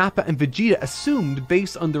what Nappa and Vegeta assumed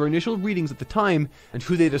based on their initial readings at the time and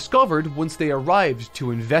who they discovered once they arrived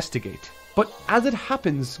to investigate. But as it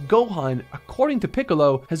happens, Gohan, according to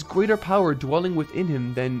Piccolo, has greater power dwelling within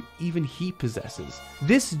him than even he possesses.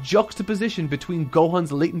 This juxtaposition between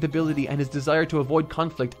Gohan's latent ability and his desire to avoid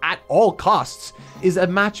conflict at all costs is a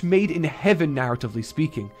match made in heaven, narratively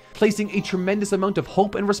speaking. Placing a tremendous amount of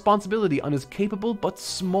hope and responsibility on his capable but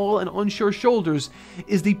small and unsure shoulders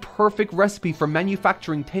is the perfect recipe for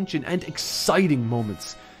manufacturing tension and exciting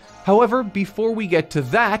moments. However, before we get to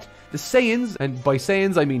that, the Saiyans, and by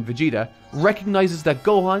Saiyans I mean Vegeta, recognizes that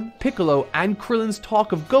Gohan, Piccolo, and Krillin's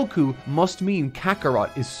talk of Goku must mean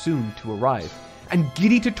Kakarot is soon to arrive. And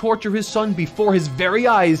giddy to torture his son before his very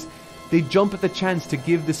eyes, they jump at the chance to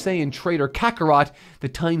give the Saiyan traitor Kakarot the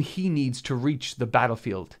time he needs to reach the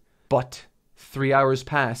battlefield. But 3 hours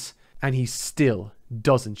pass, and he still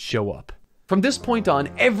doesn't show up. From this point on,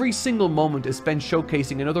 every single moment is spent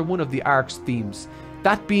showcasing another one of the arc's themes.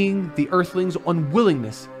 That being the Earthlings'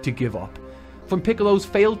 unwillingness to give up. From Piccolo's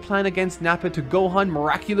failed plan against Nappa to Gohan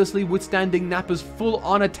miraculously withstanding Nappa's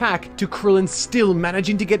full-on attack to Krillin still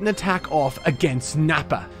managing to get an attack off against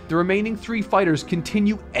Nappa. The remaining 3 fighters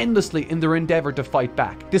continue endlessly in their endeavor to fight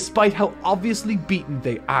back, despite how obviously beaten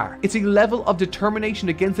they are. It's a level of determination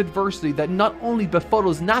against adversity that not only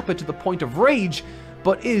befuddles Nappa to the point of rage,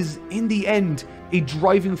 but is, in the end, a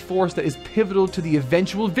driving force that is pivotal to the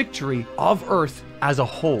eventual victory of Earth as a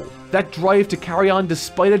whole. That drive to carry on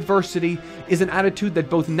despite adversity is an attitude that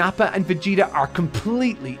both Nappa and Vegeta are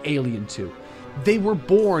completely alien to. They were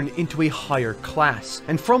born into a higher class,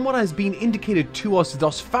 and from what has been indicated to us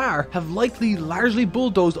thus far, have likely largely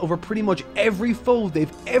bulldozed over pretty much every foe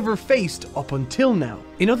they've ever faced up until now.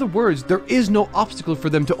 In other words, there is no obstacle for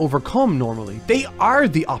them to overcome normally. They are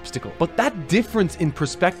the obstacle. But that difference in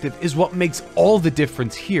perspective is what makes all the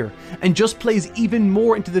difference here, and just plays even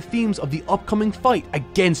more into the themes of the upcoming fight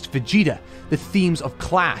against Vegeta, the themes of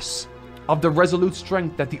class, of the resolute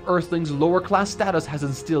strength that the Earthlings' lower class status has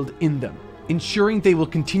instilled in them, ensuring they will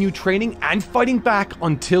continue training and fighting back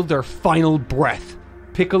until their final breath.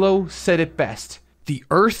 Piccolo said it best: the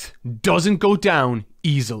Earth doesn't go down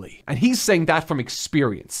easily. And he's saying that from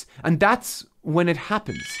experience. And that's when it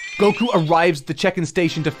happens. Goku arrives at the check-in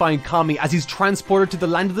station to find Kami as he's transported to the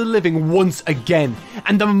land of the living once again.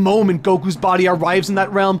 And the moment Goku's body arrives in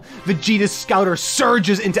that realm, Vegeta's scouter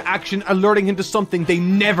surges into action, alerting him to something they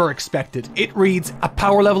never expected. It reads, a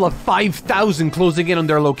power level of 5,000 closing in on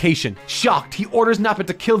their location. Shocked, he orders Nappa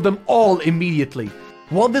to kill them all immediately.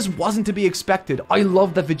 While this wasn't to be expected, I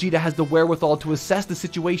love that Vegeta has the wherewithal to assess the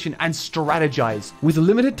situation and strategize. With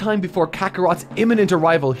limited time before Kakarot's imminent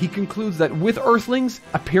arrival, he concludes that with Earthlings,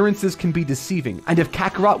 appearances can be deceiving. And if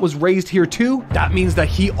Kakarot was raised here too, that means that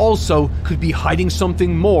he also could be hiding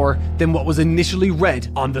something more than what was initially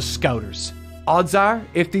read on the Scouters. Odds are,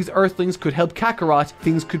 if these Earthlings could help Kakarot,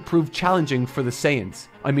 things could prove challenging for the Saiyans.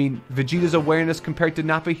 I mean, Vegeta's awareness compared to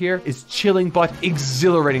Nappa here is chilling but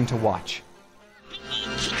exhilarating to watch.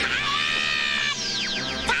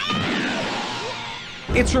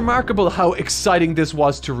 It's remarkable how exciting this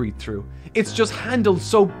was to read through. It's just handled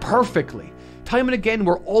so perfectly. Time and again,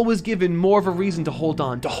 we're always given more of a reason to hold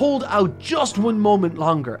on, to hold out just one moment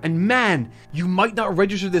longer. And man, you might not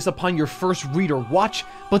register this upon your first read or watch,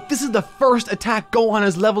 but this is the first attack Gohan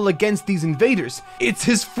has leveled against these invaders. It's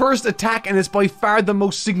his first attack, and it's by far the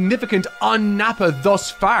most significant on Nappa thus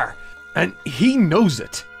far. And he knows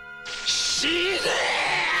it.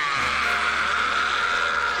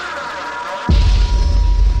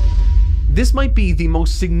 This might be the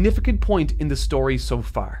most significant point in the story so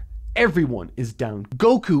far. Everyone is down.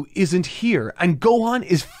 Goku isn't here, and Gohan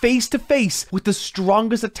is face to face with the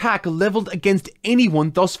strongest attack leveled against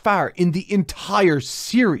anyone thus far in the entire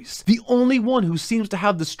series. The only one who seems to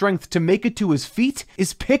have the strength to make it to his feet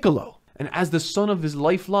is Piccolo. And as the son of his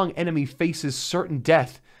lifelong enemy faces certain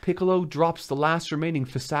death, Piccolo drops the last remaining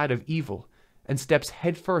facade of evil and steps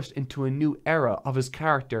headfirst into a new era of his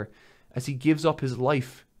character as he gives up his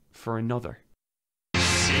life for another.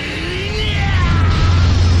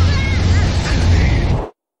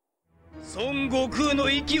 Son Goku の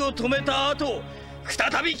息を止めた後、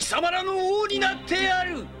再び貴様らの王になってや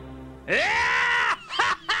る。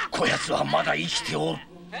こやつはまだ生きておる。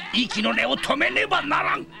息の根を止めねばな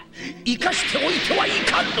らん。生かしておいてはい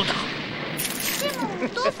かんのだ。でもお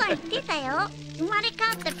父さん言ってたよ。生まれ変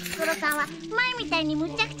わったピッコロさんは前みたいにむ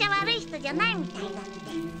ちゃくちゃ悪い人じゃないみたいだって。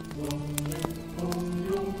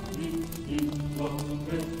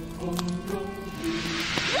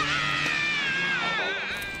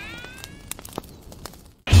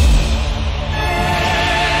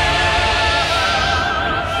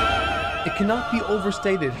It cannot be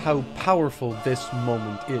overstated how powerful this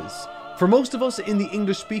moment is. For most of us in the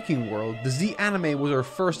English-speaking world, the Z anime was our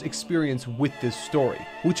first experience with this story,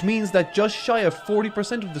 which means that just shy of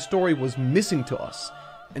 40% of the story was missing to us.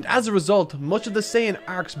 And as a result, much of the Saiyan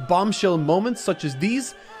arc's bombshell moments such as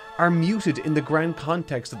these are muted in the grand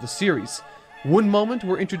context of the series. One moment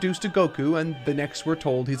we're introduced to Goku, and the next we're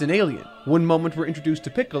told he's an alien. One moment we're introduced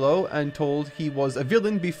to Piccolo and told he was a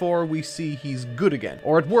villain before we see he's good again,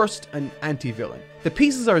 or at worst, an anti-villain. The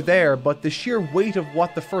pieces are there, but the sheer weight of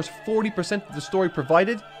what the first 40% of the story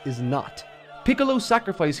provided is not. Piccolo's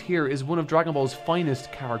sacrifice here is one of Dragon Ball's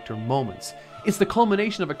finest character moments. It's the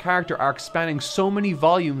culmination of a character arc spanning so many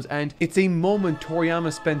volumes, and it's a moment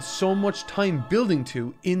Toriyama spent so much time building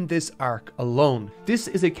to in this arc alone. This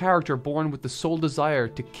is a character born with the sole desire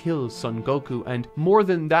to kill Son Goku, and more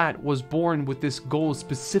than that, was born with this goal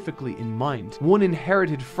specifically in mind. One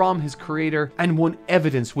inherited from his creator, and one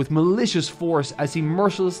evidenced with malicious force as he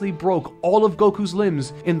mercilessly broke all of Goku's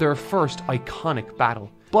limbs in their first iconic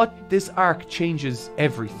battle. But this arc changes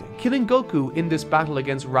everything. Killing Goku in this battle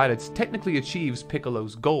against Raditz technically achieves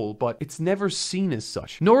Piccolo's goal, but it's never seen as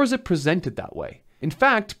such, nor is it presented that way. In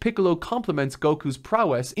fact, Piccolo compliments Goku's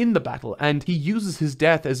prowess in the battle, and he uses his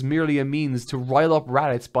death as merely a means to rile up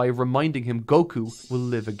Raditz by reminding him Goku will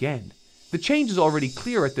live again. The change is already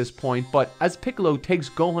clear at this point, but as Piccolo takes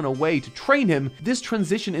Gohan away to train him, this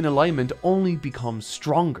transition in alignment only becomes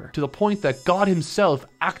stronger, to the point that God himself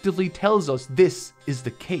actively tells us this is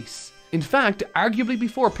the case. In fact, arguably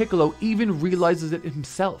before Piccolo even realizes it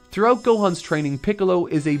himself. Throughout Gohan's training, Piccolo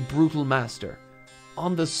is a brutal master.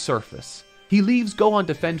 On the surface. He leaves Gohan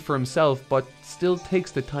to fend for himself, but still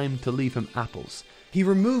takes the time to leave him apples. He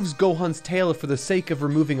removes Gohan's tail for the sake of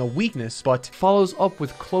removing a weakness, but follows up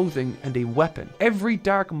with clothing and a weapon. Every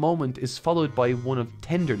dark moment is followed by one of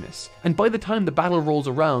tenderness, and by the time the battle rolls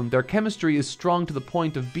around, their chemistry is strong to the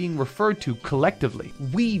point of being referred to collectively.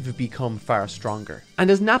 We've become far stronger. And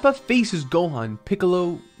as Nappa faces Gohan,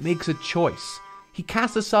 Piccolo makes a choice. He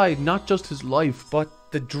casts aside not just his life, but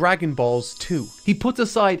the Dragon Balls too. He puts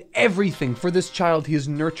aside everything for this child he has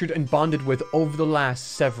nurtured and bonded with over the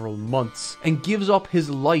last several months, and gives up his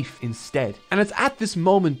life instead. And it's at this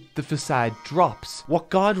moment the facade drops. What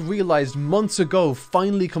God realized months ago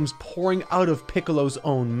finally comes pouring out of Piccolo's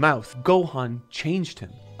own mouth. Gohan changed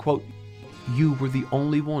him. Quote, "You were the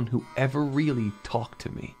only one who ever really talked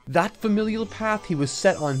to me." That familial path he was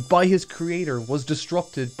set on by his creator was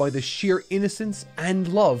disrupted by the sheer innocence and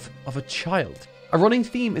love of a child. A running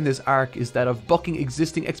theme in this arc is that of bucking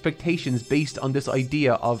existing expectations based on this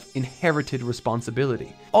idea of inherited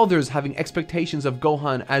responsibility. Others having expectations of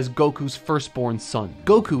Gohan as Goku's firstborn son.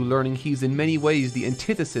 Goku learning he's in many ways the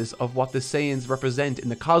antithesis of what the Saiyans represent in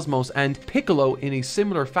the cosmos, and Piccolo, in a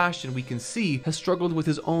similar fashion we can see, has struggled with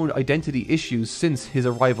his own identity issues since his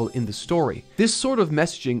arrival in the story. This sort of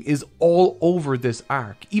messaging is all over this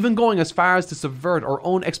arc, even going as far as to subvert our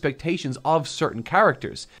own expectations of certain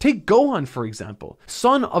characters. Take Gohan for example.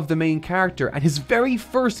 Son of the main character, and his very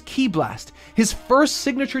first ki blast, his first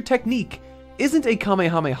signature technique, isn't a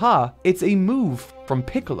Kamehameha, it's a move from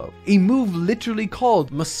Piccolo. A move literally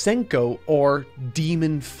called Masenko, or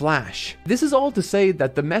Demon Flash. This is all to say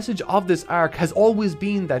that the message of this arc has always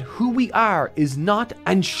been that who we are is not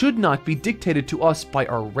and should not be dictated to us by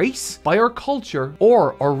our race, by our culture,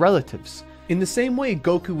 or our relatives. In the same way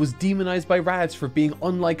Goku was demonized by Raditz for being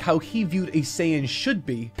unlike how he viewed a Saiyan should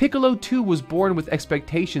be, Piccolo too was born with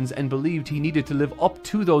expectations and believed he needed to live up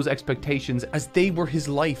to those expectations as they were his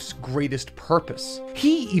life's greatest purpose.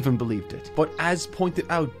 He even believed it, but as pointed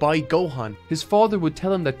out by Gohan, his father would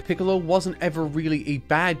tell him that Piccolo wasn't ever really a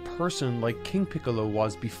bad person like King Piccolo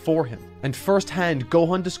was before him. And firsthand,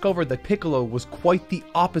 Gohan discovered that Piccolo was quite the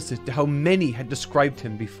opposite to how many had described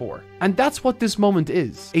him before. And that's what this moment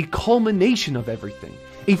is, a culmination of everything.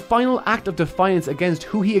 A final act of defiance against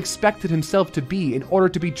who he expected himself to be in order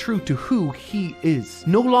to be true to who he is.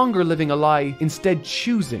 No longer living a lie, instead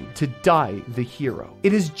choosing to die the hero.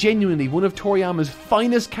 It is genuinely one of Toriyama's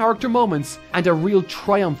finest character moments and a real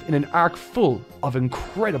triumph in an arc full of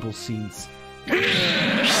incredible scenes.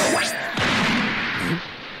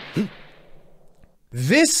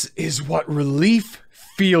 This is what relief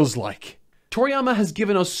feels like. Toriyama has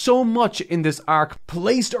given us so much in this arc,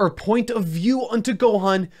 placed our point of view onto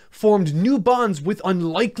Gohan, formed new bonds with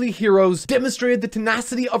unlikely heroes, demonstrated the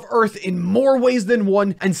tenacity of Earth in more ways than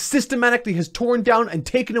one, and systematically has torn down and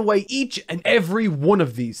taken away each and every one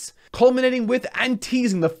of these. Culminating with and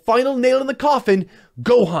teasing the final nail in the coffin,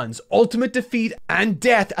 Gohan's ultimate defeat and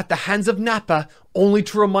death at the hands of Nappa, only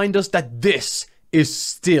to remind us that this is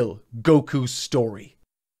still Goku's story.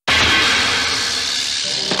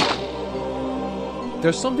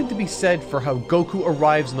 There's something to be said for how Goku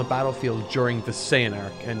arrives on the battlefield during the Saiyan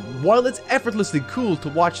arc, and while it's effortlessly cool to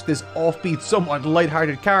watch this offbeat, somewhat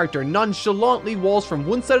lighthearted character nonchalantly waltz from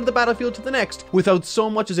one side of the battlefield to the next without so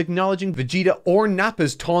much as acknowledging Vegeta or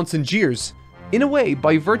Nappa's taunts and jeers. In a way,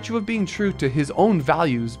 by virtue of being true to his own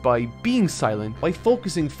values, by being silent, by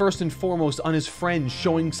focusing first and foremost on his friends,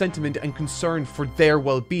 showing sentiment and concern for their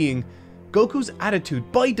well-being, Goku's attitude,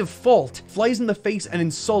 by default, flies in the face and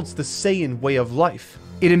insults the Saiyan way of life.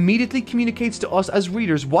 It immediately communicates to us as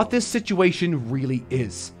readers what this situation really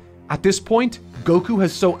is. At this point, Goku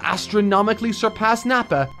has so astronomically surpassed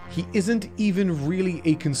Nappa, he isn't even really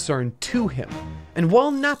a concern to him. And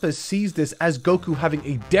while Nappa sees this as Goku having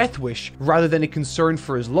a death wish rather than a concern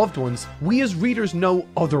for his loved ones, we as readers know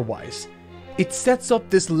otherwise. It sets up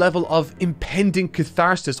this level of impending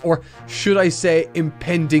catharsis, or should I say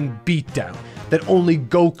impending beatdown, that only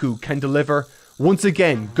Goku can deliver. Once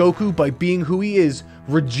again, Goku, by being who he is,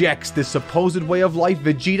 rejects this supposed way of life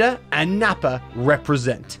Vegeta and Nappa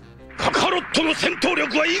represent.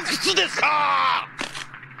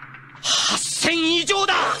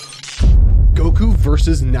 Goku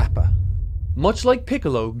versus Nappa. Much like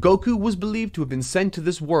Piccolo, Goku was believed to have been sent to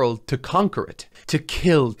this world to conquer it, to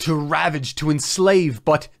kill, to ravage, to enslave,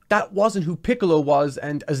 but that wasn't who Piccolo was,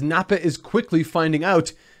 and as Nappa is quickly finding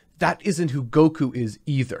out, that isn't who Goku is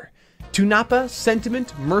either. To Nappa,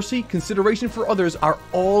 sentiment, mercy, consideration for others are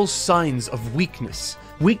all signs of weakness.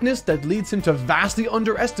 weakness that leads him to vastly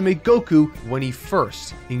underestimate Goku when he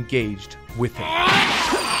first engaged with him.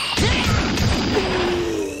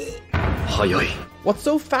 What's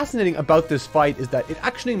so fascinating about this fight is that it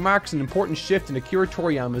actually marks an important shift in Akira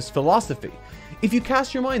Toriyama's philosophy. If you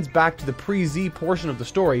cast your minds back to the pre-Z portion of the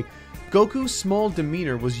story, Goku's small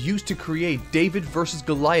demeanor was used to create David versus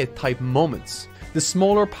Goliath type moments. The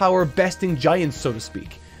smaller power besting giants, so to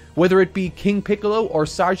speak. Whether it be King Piccolo or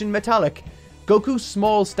Sergeant Metallic, Goku's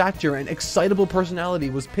small stature and excitable personality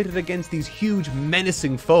was pitted against these huge,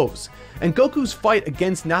 menacing foes. And Goku's fight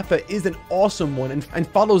against Nappa is an awesome one and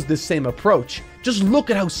follows this same approach. Just look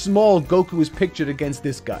at how small Goku is pictured against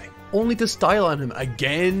this guy, only to style on him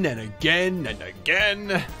again and again and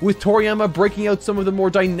again, with Toriyama breaking out some of the more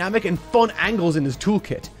dynamic and fun angles in his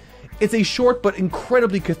toolkit. It's a short but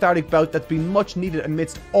incredibly cathartic bout that's been much needed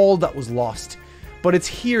amidst all that was lost. But it's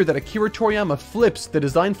here that Akira Toriyama flips the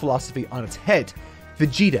design philosophy on its head.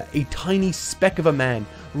 Vegeta, a tiny speck of a man,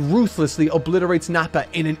 ruthlessly obliterates Nappa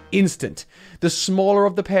in an instant. The smaller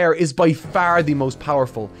of the pair is by far the most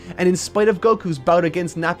powerful, and in spite of Goku's bout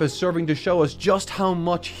against Nappa serving to show us just how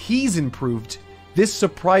much he's improved, this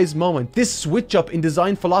surprise moment, this switch up in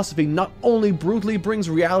design philosophy not only brutally brings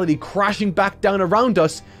reality crashing back down around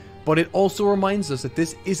us, but it also reminds us that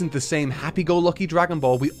this isn't the same happy-go-lucky Dragon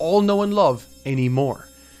Ball we all know and love anymore.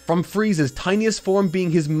 From Frieza's tiniest form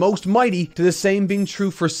being his most mighty, to the same being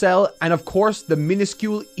true for Cell, and of course the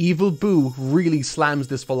minuscule evil Buu really slams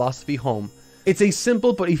this philosophy home. It's a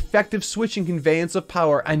simple but effective switch in conveyance of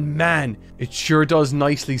power, and man, it sure does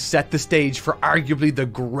nicely set the stage for arguably the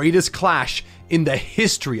greatest clash in the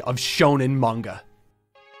history of shonen manga.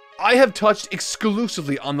 I have touched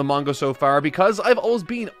exclusively on the manga so far because I've always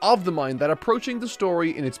been of the mind that approaching the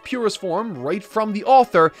story in its purest form, right from the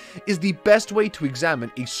author, is the best way to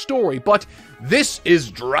examine a story, but this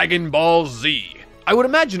is Dragon Ball Z. I would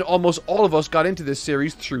imagine almost all of us got into this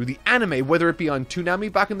series through the anime, whether it be on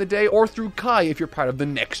Toonami back in the day or through Kai if you're part of the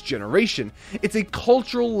next generation. It's a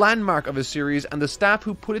cultural landmark of a series, and the staff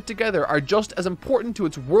who put it together are just as important to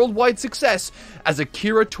its worldwide success as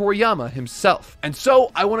Akira Toriyama himself. And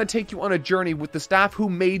so I want to take you on a journey with the staff who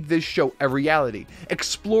made this show a reality,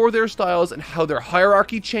 explore their styles and how their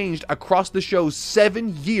hierarchy changed across the show's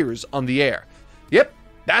 7 years on the air. Yep,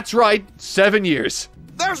 that's right, 7 years.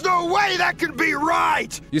 There's no way that can be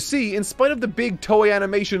right! You see, in spite of the big Toei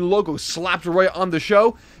Animation logo slapped right on the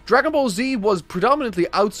show, Dragon Ball Z was predominantly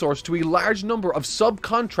outsourced to a large number of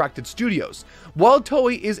subcontracted studios. While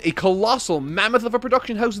Toei is a colossal mammoth of a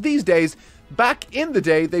production house these days, back in the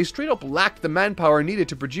day they straight up lacked the manpower needed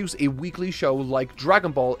to produce a weekly show like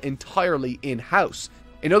Dragon Ball entirely in-house.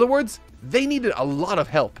 In other words, they needed a lot of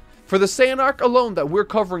help. For the Saiyan arc alone that we're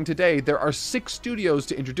covering today, there are 6 studios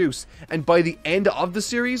to introduce, and by the end of the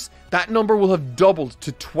series, that number will have doubled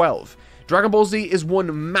to 12. Dragon Ball Z is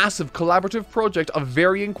one massive collaborative project of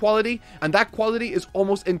varying quality, and that quality is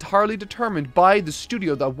almost entirely determined by the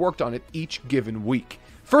studio that worked on it each given week.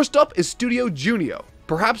 First up is Studio Ginyu.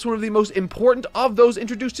 Perhaps one of the most important of those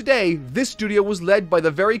introduced today, this studio was led by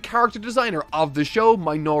the very character designer of the show,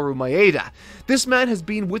 Minoru Maeda. This man has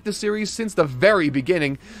been with the series since the very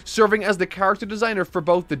beginning, serving as the character designer for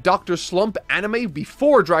both the Dr. Slump anime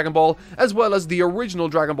before Dragon Ball, as well as the original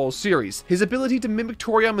Dragon Ball series. His ability to mimic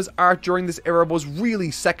Toriyama's art during this era was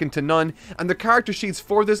really second to none, and the character sheets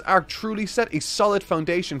for this arc truly set a solid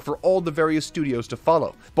foundation for all the various studios to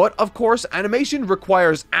follow. But of course, animation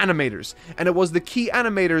requires animators, and it was the key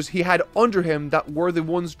animators he had under him that were the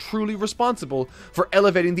ones truly responsible for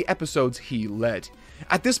elevating the episodes he led.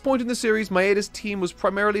 At this point in the series, Maeda's team was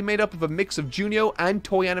primarily made up of a mix of Ginyu and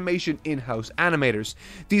Toei Animation in-house animators.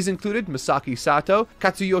 These included Masaki Sato,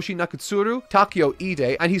 Katsuyoshi Nakatsuru, Takeo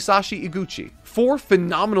Ide, and Hisashi Iguchi. 4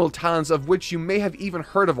 phenomenal talents of which you may have even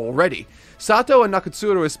heard of already. Sato and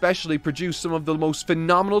Nakatsuru especially produced some of the most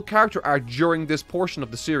phenomenal character art during this portion of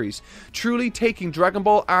the series, truly taking Dragon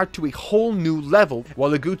Ball art to a whole new level.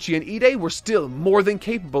 While Iguchi and Ide were still more than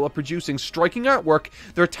capable of producing striking artwork,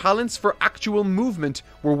 their talents for actual movement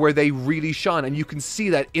were where they really shone, and you can see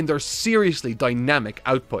that in their seriously dynamic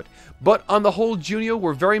output. But on the whole, Ginyu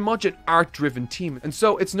were very much an art-driven team, and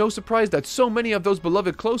so it's no surprise that so many of those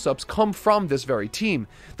beloved close-ups come from this very team.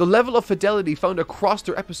 The level of fidelity found across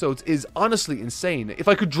their episodes is honestly insane. If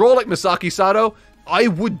I could draw like Masaki Sato, I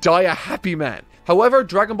would die a happy man. However,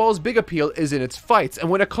 Dragon Ball's big appeal is in its fights, and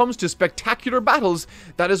when it comes to spectacular battles,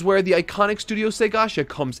 that is where the iconic Studio Saigasha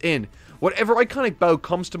comes in. Whatever iconic bout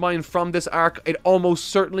comes to mind from this arc, it almost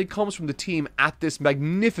certainly comes from the team at this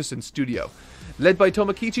magnificent studio. Led by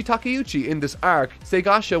Tomokichi Takeuchi in this arc,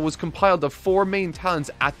 Saigasha was compiled of 4 main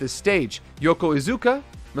talents at this stage: Yoko Izuka,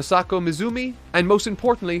 Masako Mizumi, and most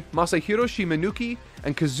importantly, Masahiro Shimanuki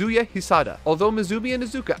and Kazuya Hisada. Although Mizumi and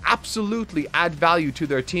Izuka absolutely add value to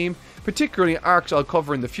their team, particularly arcs I'll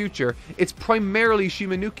cover in the future, it's primarily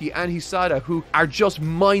Shimanuki and Hisada who are just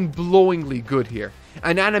mind-blowingly good here,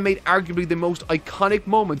 and animate arguably the most iconic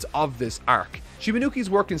moments of this arc. Shimanuki's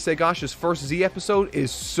work in Segasha's first Z episode is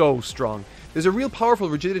so strong. There's a real powerful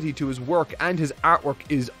rigidity to his work, and his artwork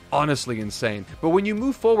is honestly insane. But when you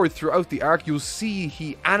move forward throughout the arc, you'll see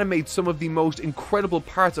he animates some of the most incredible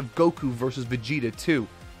parts of Goku vs Vegeta too,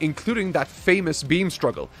 including that famous beam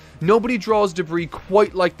struggle. Nobody draws debris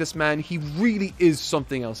quite like this man. He really is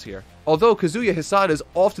something else here. Although Kazuya Hisada is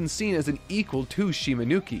often seen as an equal to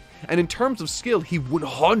Shimanuki, and in terms of skill, he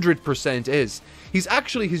 100% is. He's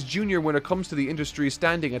actually his junior when it comes to the industry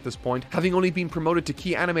standing at this point, having only been promoted to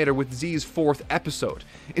key animator with Z's 4th episode.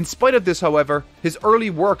 In spite of this, however, his early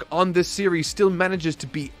work on this series still manages to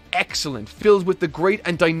be excellent, filled with the great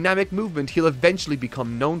and dynamic movement he'll eventually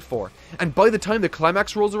become known for. And by the time the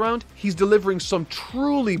climax rolls around, he's delivering some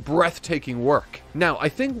truly breathtaking work. Now, I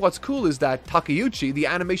think what's cool is that Takeuchi, the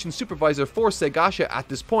animation supervisor for Segasha at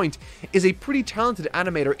this point, is a pretty talented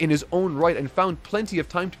animator in his own right and found plenty of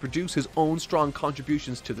time to produce his own strong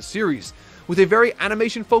contributions to the series. With a very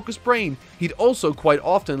animation-focused brain, he'd also quite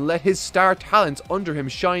often let his star talents under him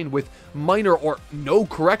shine with minor or no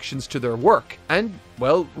corrections to their work. And,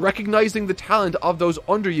 well, recognizing the talent of those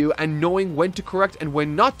under you and knowing when to correct and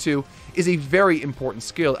when not to is a very important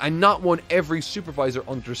skill, and not one every supervisor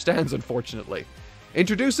understands, unfortunately.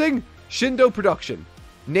 Introducing Shindo Production.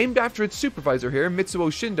 Named after its supervisor here,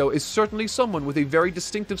 Mitsuo Shindo is certainly someone with a very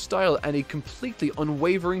distinctive style and a completely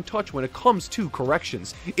unwavering touch when it comes to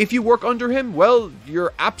corrections. If you work under him, well,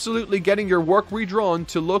 you're absolutely getting your work redrawn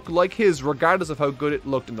to look like his, regardless of how good it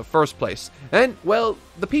looked in the first place. And, well,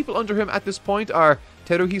 the people under him at this point are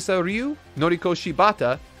Teruhisa Ryu, Noriko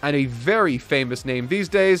Shibata, and a very famous name these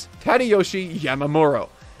days, Tadayoshi Yamamuro.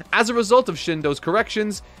 As a result of Shindo's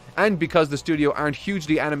corrections, and because the studio aren't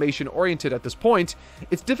hugely animation oriented at this point,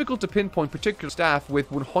 it's difficult to pinpoint particular staff with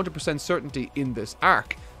 100% certainty in this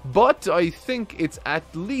arc. But I think it's at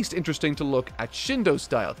least interesting to look at Shindo's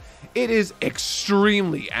style. It is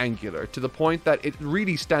extremely angular, to the point that it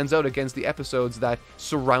really stands out against the episodes that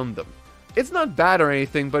surround them. It's not bad or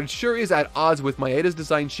anything, but it sure is at odds with Maeda's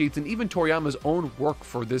design sheets and even Toriyama's own work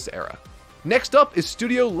for this era. Next up is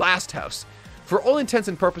Studio Last House. For all intents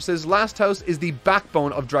and purposes, Last House is the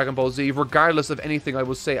backbone of Dragon Ball Z, regardless of anything I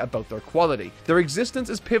will say about their quality. Their existence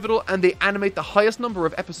is pivotal, and they animate the highest number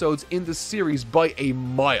of episodes in the series by a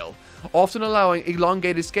mile, often allowing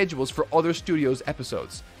elongated schedules for other studios'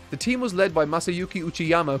 episodes. The team was led by Masayuki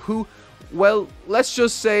Uchiyama, who, well, let's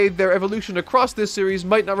just say their evolution across this series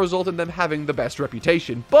might not result in them having the best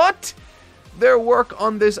reputation, but their work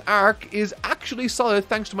on this arc is actually solid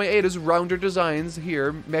thanks to Maeda's rounder designs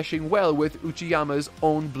here meshing well with Uchiyama's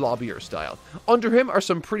own blobbier style. Under him are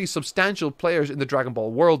some pretty substantial players in the Dragon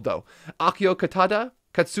Ball world though. Akio Katada,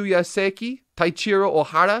 Katsuya Seiki, Taichiro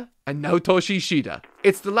Ohara, and Naotoshi Shida.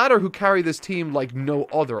 It's the latter who carry this team like no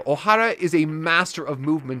other. Ohara is a master of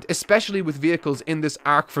movement, especially with vehicles in this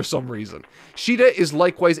arc for some reason. Shida is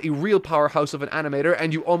likewise a real powerhouse of an animator,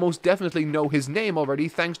 and you almost definitely know his name already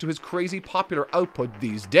thanks to his crazy popular output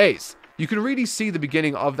these days. You can really see the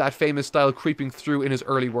beginning of that famous style creeping through in his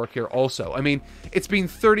early work here also. I mean, it's been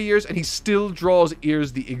 30 years and he still draws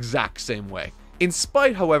ears the exact same way. In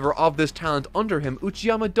spite, however, of this talent under him,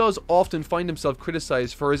 Uchiyama does often find himself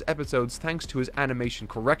criticized for his episodes thanks to his animation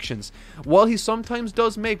corrections. While he sometimes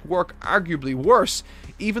does make work arguably worse,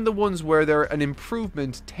 even the ones where they're an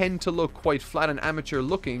improvement tend to look quite flat and amateur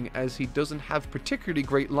looking, as he doesn't have particularly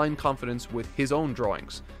great line confidence with his own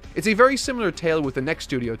drawings. It's a very similar tale with the next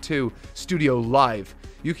studio too, Studio Live.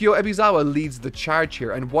 Yukio Ebizawa leads the charge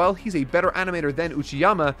here, and while he's a better animator than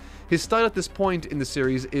Uchiyama, his style at this point in the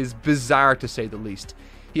series is bizarre to say the least.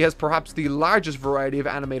 He has perhaps the largest variety of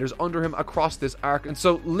animators under him across this arc, and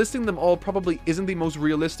so listing them all probably isn't the most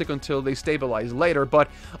realistic until they stabilize later,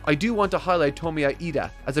 but I do want to highlight Tomiya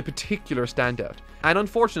Ida as a particular standout. And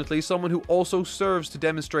unfortunately, someone who also serves to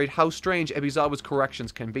demonstrate how strange Ebizawa's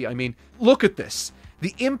corrections can be. I mean, look at this.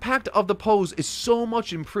 The impact of the pose is so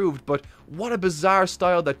much improved, but what a bizarre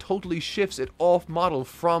style that totally shifts it off-model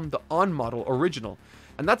from the on-model original.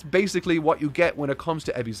 And that's basically what you get when it comes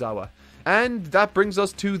to Ebizawa. And that brings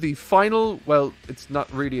us to the final, well, it's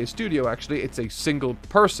not really a studio actually, it's a single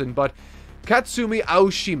person, but Katsumi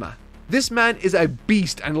Aoshima. This man is a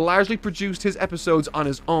beast and largely produced his episodes on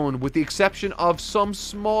his own, with the exception of some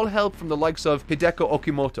small help from the likes of Hideko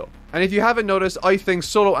Okimoto. And if you haven't noticed, I think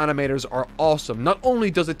solo animators are awesome. Not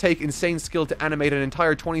only does it take insane skill to animate an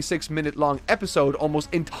entire 26-minute long episode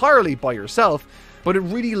almost entirely by yourself, but it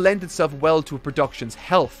really lends itself well to a production's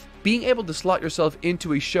health. Being able to slot yourself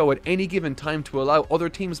into a show at any given time to allow other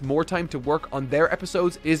teams more time to work on their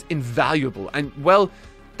episodes is invaluable, and well,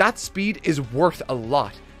 that speed is worth a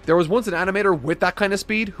lot. There was once an animator with that kind of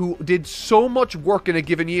speed who did so much work in a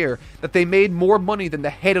given year that they made more money than the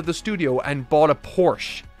head of the studio and bought a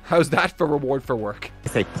Porsche. How's that for reward for work? I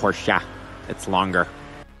say Porsche. It's longer.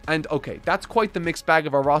 And okay, that's quite the mixed bag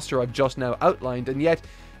of a roster I've just now outlined, and yet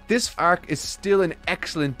this arc is still an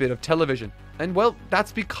excellent bit of television. And well,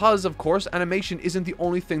 that's because, of course, animation isn't the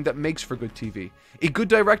only thing that makes for good TV. A good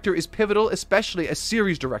director is pivotal, especially a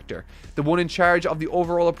series director, the one in charge of the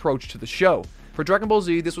overall approach to the show. For Dragon Ball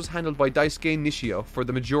Z, this was handled by Daisuke Nishio for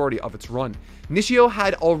the majority of its run. Nishio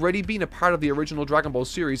had already been a part of the original Dragon Ball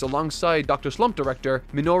series alongside Dr. Slump director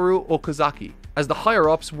Minoru Okazaki, as the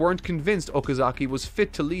higher-ups weren't convinced Okazaki was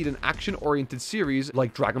fit to lead an action-oriented series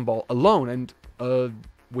like Dragon Ball alone, and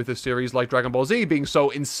with a series like Dragon Ball Z being so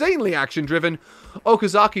insanely action-driven,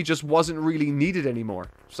 Okazaki just wasn't really needed anymore.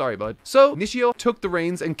 Sorry, bud. So, Nishio took the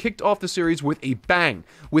reins and kicked off the series with a bang,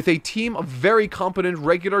 with a team of very competent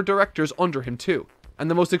regular directors under him too. And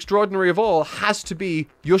the most extraordinary of all has to be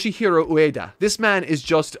Yoshihiro Ueda. This man is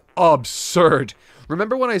just absurd.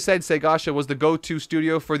 Remember when I said Segasha was the go-to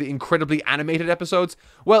studio for the incredibly animated episodes?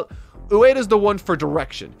 Well, Ueda's the one for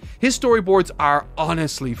direction. His storyboards are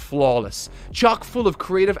honestly flawless, chock full of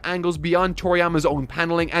creative angles beyond Toriyama's own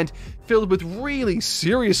paneling, and filled with really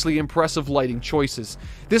seriously impressive lighting choices.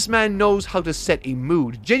 This man knows how to set a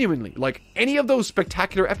mood, genuinely. Like, any of those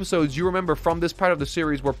spectacular episodes you remember from this part of the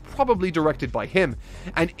series were probably directed by him.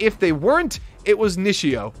 And if they weren't, it was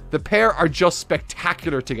Nishio. The pair are just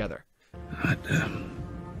spectacular together. I'd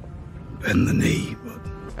bend the knee, but...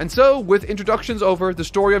 And so, with introductions over, the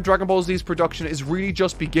story of Dragon Ball Z's production is really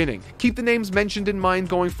just beginning. Keep the names mentioned in mind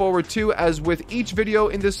going forward too, as with each video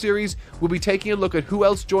in this series, we'll be taking a look at who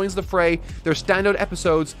else joins the fray, their standout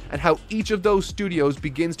episodes, and how each of those studios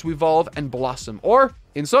begins to evolve and blossom, or,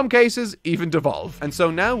 in some cases, even devolve. And so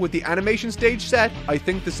now, with the animation stage set, I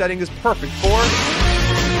think the setting is perfect for...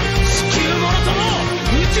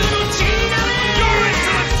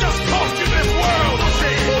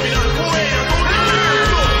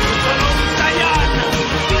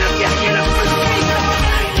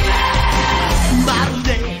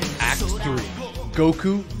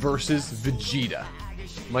 Goku versus Vegeta.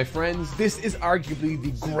 My friends, this is arguably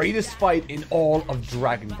the greatest fight in all of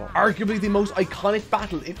Dragon Ball. Arguably the most iconic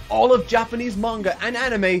battle in all of Japanese manga and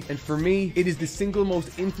anime, and for me, it is the single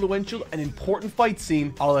most influential and important fight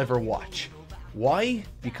scene I'll ever watch. Why?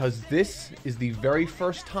 Because this is the very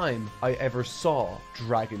first time I ever saw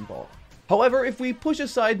Dragon Ball. However, if we push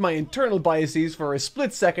aside my internal biases for a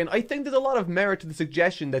split second, I think there's a lot of merit to the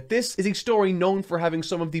suggestion that this is a story known for having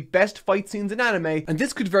some of the best fight scenes in anime, and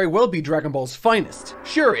this could very well be Dragon Ball's finest.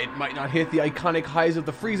 Sure, it might not hit the iconic highs of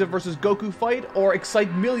the Frieza vs. Goku fight, or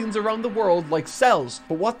excite millions around the world like Cell's,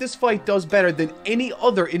 but what this fight does better than any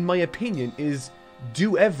other, in my opinion, is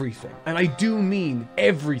do everything. And I do mean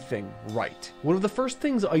everything right. One of the first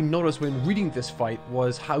things I noticed when reading this fight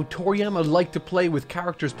was how Toriyama liked to play with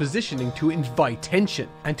characters' positioning to invite tension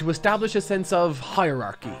and to establish a sense of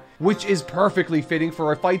hierarchy, which is perfectly fitting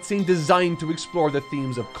for a fight scene designed to explore the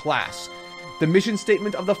themes of class. The mission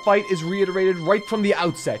statement of the fight is reiterated right from the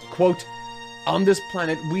outset, quote, "On this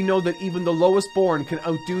planet, we know that even the lowest born can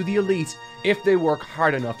outdo the elite if they work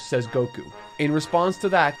hard enough," says Goku. In response to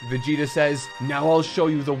that, Vegeta says, "Now I'll show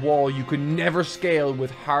you the wall you can never scale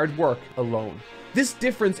with hard work alone." This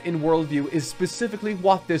difference in worldview is specifically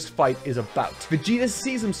what this fight is about. Vegeta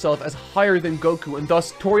sees himself as higher than Goku, and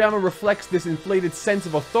thus Toriyama reflects this inflated sense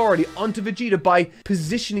of authority onto Vegeta by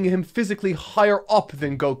positioning him physically higher up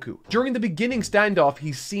than Goku. During the beginning standoff,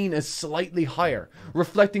 he's seen as slightly higher,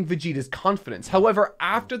 reflecting Vegeta's confidence. However,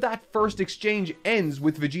 after that first exchange ends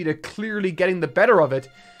with Vegeta clearly getting the better of it,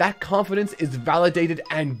 that confidence is validated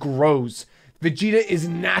and grows. Vegeta is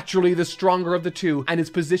naturally the stronger of the two and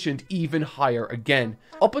is positioned even higher again.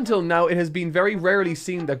 Up until now, it has been very rarely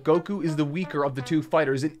seen that Goku is the weaker of the two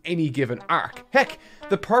fighters in any given arc. Heck,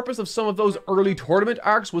 the purpose of some of those early tournament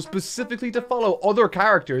arcs was specifically to follow other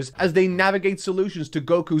characters as they navigate solutions to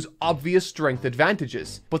Goku's obvious strength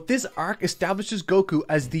advantages. But this arc establishes Goku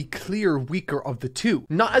as the clear weaker of the two,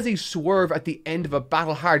 not as a swerve at the end of a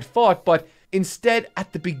battle hard fought, but instead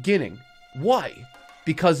at the beginning. Why?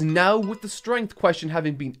 because now with the strength question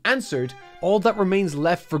having been answered, all that remains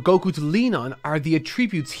left for Goku to lean on are the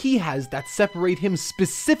attributes he has that separate him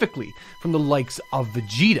specifically from the likes of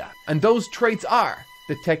Vegeta. And those traits are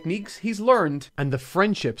the techniques he's learned and the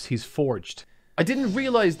friendships he's forged. I didn't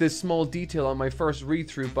realize this small detail on my first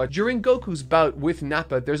read-through, but during Goku's bout with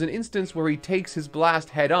Nappa, there's an instance where he takes his blast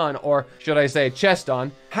head-on, or should I say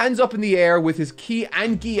chest-on, hands up in the air with his ki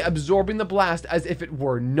and gi absorbing the blast as if it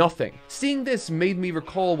were nothing. Seeing this made me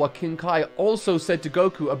recall what King Kai also said to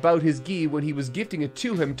Goku about his gi when he was gifting it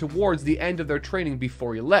to him towards the end of their training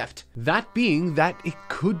before he left. That being that it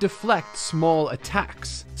could deflect small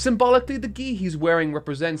attacks. Symbolically, the gi he's wearing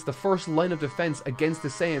represents the first line of defense against the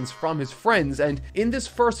Saiyans from his friends, and in this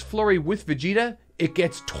first flurry with Vegeta, it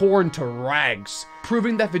gets torn to rags,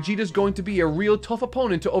 proving that Vegeta's going to be a real tough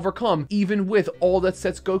opponent to overcome, even with all that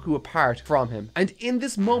sets Goku apart from him. And in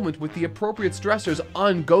this moment, with the appropriate stressors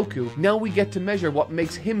on Goku, now we get to measure what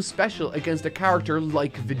makes him special against a character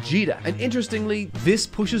like Vegeta. And interestingly, this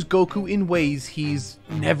pushes Goku in ways he's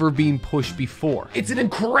never been pushed before. It's an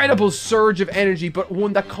incredible surge of energy, but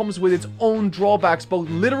one that comes with its own drawbacks, both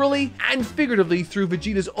literally and figuratively, through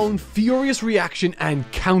Vegeta's own furious reaction and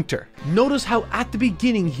counter. Notice how at the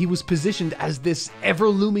beginning he was positioned as this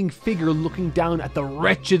ever-looming figure looking down at the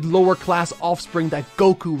wretched lower-class offspring that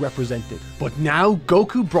Goku represented. But now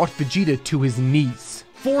Goku brought Vegeta to his knees,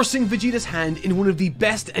 forcing Vegeta's hand in one of the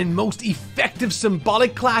best and most effective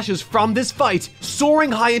symbolic clashes from this fight,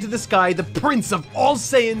 soaring high into the sky, the prince of all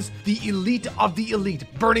Saiyans, the elite of the elite,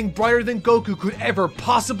 burning brighter than Goku could ever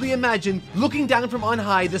possibly imagine, looking down from on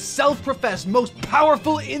high, the self-professed most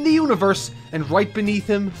powerful in the universe, and right beneath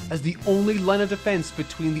him, as the only line of defense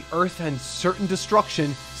between the earth and certain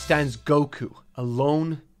destruction, stands Goku,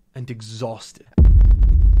 alone and exhausted.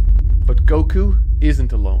 But Goku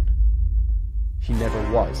isn't alone. He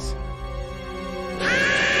never was.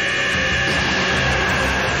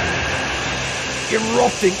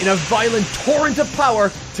 Erupting in a violent torrent of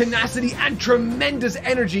power, tenacity, and tremendous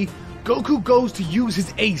energy, Goku goes to use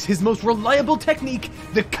his ace, his most reliable technique,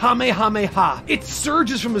 the Kamehameha. It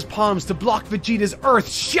surges from his palms to block Vegeta's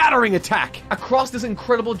earth-shattering attack. Across this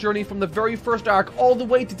incredible journey from the very first arc all the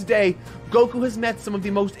way to today, Goku has met some of the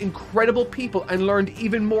most incredible people and learned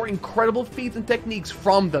even more incredible feats and techniques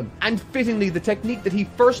from them. And fittingly, the technique that he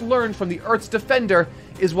first learned from the Earth's defender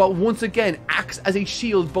is what once again acts as a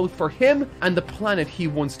shield both for him and the planet he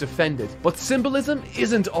once defended. But symbolism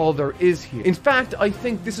isn't all there is here. In fact, I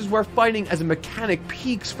think this is where fighting as a mechanic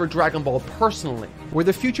peaks for Dragon Ball personally, where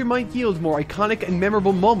the future might yield more iconic and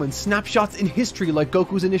memorable moments, snapshots in history like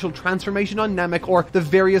Goku's initial transformation on Namek, or the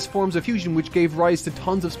various forms of fusion which gave rise to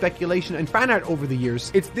tons of speculation and fan art over the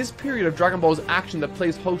years. It's this period of Dragon Ball's action that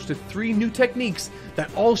plays host to 3 new techniques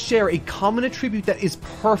that all share a common attribute that is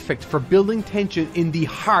perfect for building tension in the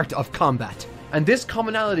heart of combat. And this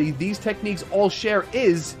commonality these techniques all share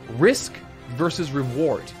is risk versus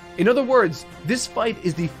reward. In other words, this fight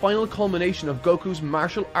is the final culmination of Goku's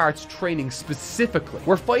martial arts training specifically,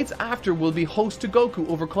 where fights after will be host to Goku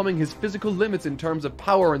overcoming his physical limits in terms of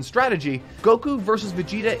power and strategy. Goku versus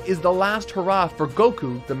Vegeta is the last hurrah for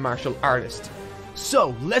Goku, the martial artist.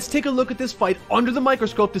 So, let's take a look at this fight under the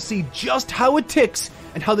microscope to see just how it ticks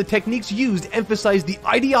and how the techniques used emphasize the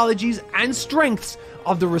ideologies and strengths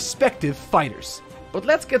of the respective fighters. But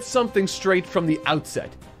let's get something straight from the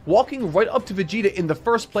outset. Walking right up to Vegeta in the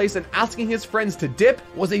first place and asking his friends to dip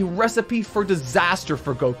was a recipe for disaster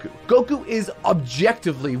for Goku. Goku is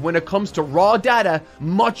objectively, when it comes to raw data,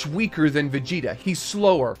 much weaker than Vegeta. He's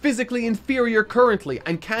slower, physically inferior currently,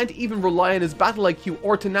 and can't even rely on his battle IQ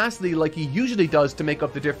or tenacity like he usually does to make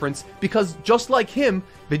up the difference, because just like him,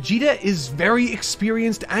 Vegeta is very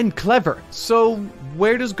experienced and clever. So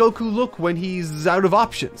where does Goku look when he's out of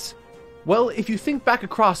options? Well, if you think back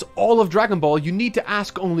across all of Dragon Ball, you need to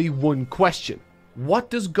ask only one question.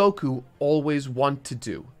 What does Goku always want to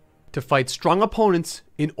do? To fight strong opponents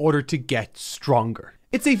in order to get stronger.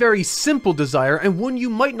 It's a very simple desire, and one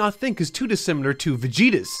you might not think is too dissimilar to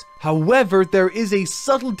Vegeta's. However, there is a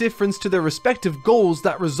subtle difference to their respective goals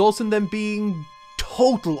that results in them being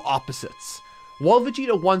total opposites. While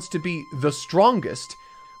Vegeta wants to be the strongest,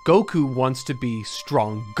 Goku wants to be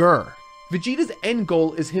stronger. Vegeta's end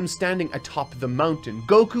goal is him standing atop the mountain.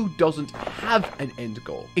 Goku doesn't have an end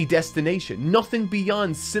goal, a destination, nothing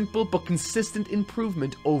beyond simple but consistent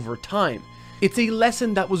improvement over time. It's a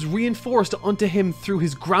lesson that was reinforced unto him through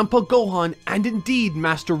his grandpa Gohan and indeed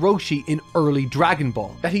Master Roshi in early Dragon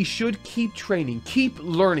Ball, that he should keep training, keep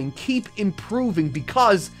learning, keep improving,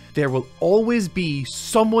 because there will always be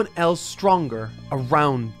someone else stronger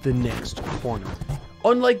around the next corner.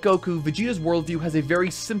 Unlike Goku, Vegeta's worldview has a very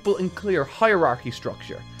simple and clear hierarchy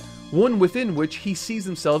structure, one within which he sees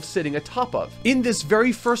himself sitting atop of. In this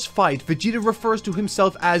very first fight, Vegeta refers to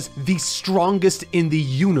himself as the strongest in the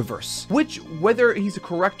universe, which, whether he's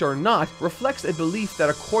correct or not, reflects a belief that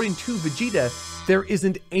according to Vegeta, there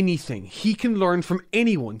isn't anything he can learn from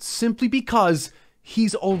anyone simply because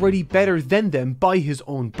he's already better than them by his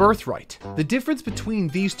own birthright. The difference between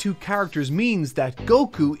these two characters means that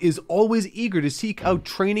Goku is always eager to seek out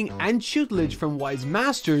training and tutelage from wise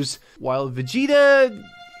masters, while Vegeta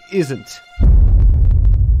isn't.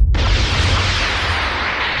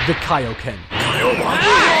 The Kaioken.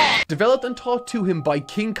 Developed and taught to him by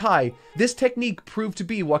King Kai, this technique proved to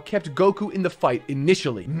be what kept Goku in the fight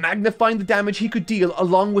initially, magnifying the damage he could deal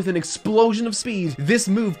along with an explosion of speed. This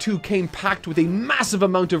move too came packed with a massive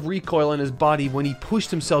amount of recoil on his body when he pushed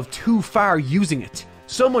himself too far using it.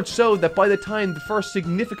 So much so that by the time the first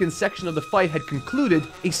significant section of the fight had concluded,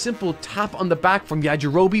 a simple tap on the back from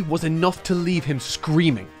Yajirobe was enough to leave him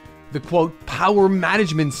screaming. The quote, power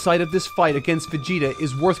management side of this fight against Vegeta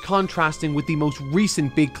is worth contrasting with the most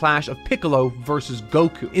recent big clash of Piccolo versus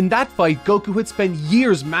Goku. In that fight, Goku had spent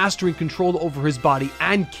years mastering control over his body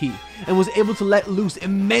and ki, and was able to let loose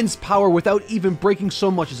immense power without even breaking so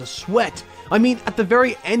much as a sweat. I mean, at the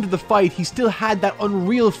very end of the fight, he still had that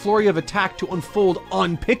unreal flurry of attack to unfold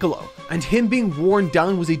on Piccolo. And him being worn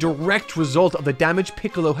down was a direct result of the damage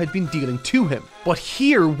Piccolo had been dealing to him. But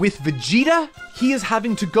here, with Vegeta, he is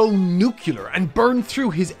having to go nuclear and burn through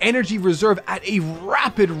his energy reserve at a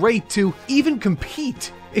rapid rate to even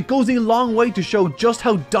compete. It goes a long way to show just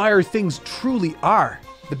how dire things truly are.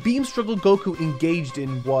 The beam struggle Goku engaged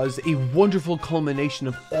in was a wonderful culmination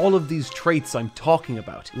of all of these traits I'm talking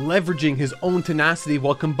about, leveraging his own tenacity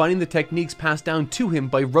while combining the techniques passed down to him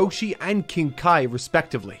by Roshi and King Kai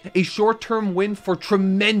respectively. A short-term win for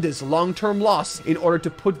tremendous long-term loss in order to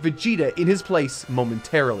put Vegeta in his place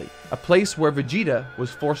momentarily. A place where Vegeta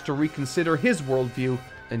was forced to reconsider his worldview,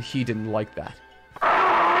 and he didn't like that.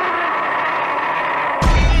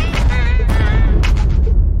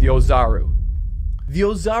 The Ozaru. The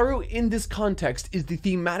Ozaru in this context is the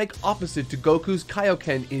thematic opposite to Goku's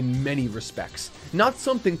Kaioken in many respects. Not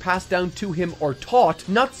something passed down to him or taught,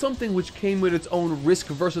 not something which came with its own risk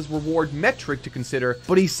versus reward metric to consider,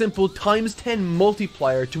 but a simple ×10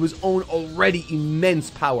 multiplier to his own already immense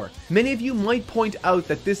power. Many of you might point out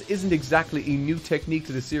that this isn't exactly a new technique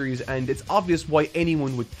to the series, and it's obvious why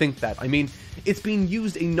anyone would think that. I mean, it's been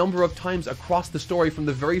used a number of times across the story from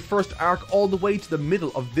the very first arc all the way to the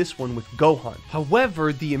middle of this one with Gohan.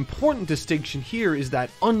 However, the important distinction here is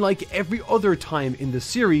that unlike every other time in the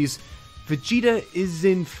series, Vegeta is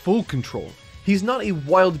in full control. He's not a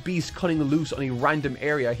wild beast cutting loose on a random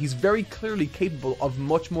area. He's very clearly capable of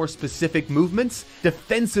much more specific movements,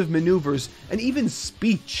 defensive maneuvers, and even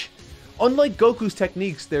speech. Unlike Goku's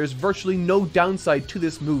techniques, there's virtually no downside to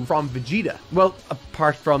this move from Vegeta. Well,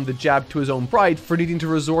 apart from the jab to his own pride for needing to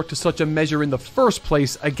resort to such a measure in the first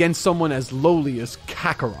place against someone as lowly as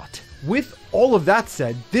Kakarot. With all of that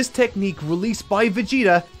said, this technique released by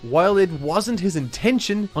Vegeta, while it wasn't his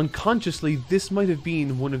intention, unconsciously this might have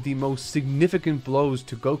been one of the most significant blows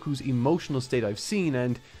to Goku's emotional state I've seen,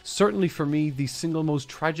 and certainly for me, the single most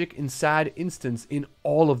tragic and sad instance in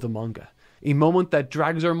all of the manga. A moment that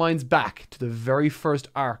drags our minds back to the very first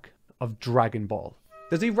arc of Dragon Ball.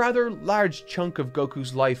 There's a rather large chunk of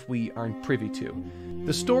Goku's life we aren't privy to.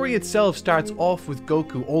 The story itself starts off with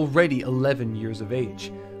Goku already 11 years of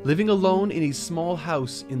age, living alone in a small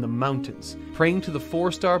house in the mountains, praying to the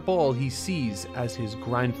 4-star ball he sees as his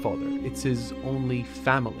grandfather. It's his only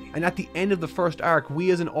family. And at the end of the first arc, we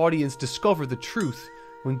as an audience discover the truth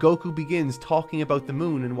when Goku begins talking about the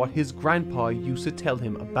moon and what his grandpa used to tell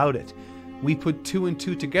him about it. We put 2 and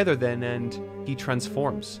 2 together then, and he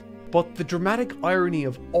transforms. But the dramatic irony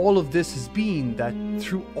of all of this has been that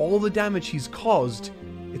through all the damage he's caused,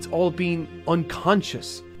 it's all been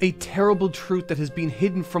unconscious. A terrible truth that has been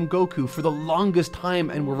hidden from Goku for the longest time,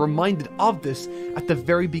 and we're reminded of this at the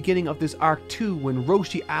very beginning of this arc too, when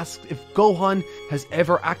Roshi asks if Gohan has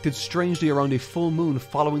ever acted strangely around a full moon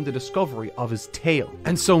following the discovery of his tail.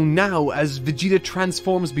 And so now, as Vegeta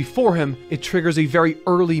transforms before him, it triggers a very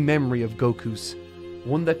early memory of Goku's.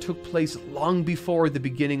 One that took place long before the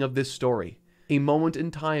beginning of this story. A moment in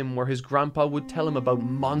time where his grandpa would tell him about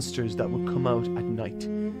monsters that would come out at night.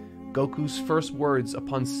 Goku's first words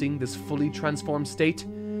upon seeing this fully transformed state: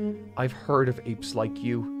 "I've heard of apes like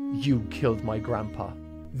you. You killed my grandpa."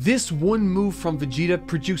 This one move from Vegeta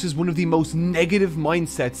produces one of the most negative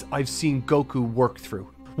mindsets I've seen Goku work through.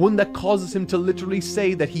 One that causes him to literally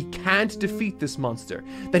say that he can't defeat this monster,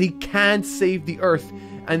 that he can't save the Earth,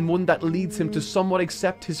 and one that leads him to somewhat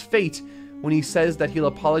accept his fate when he says that he'll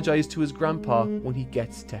apologize to his grandpa when he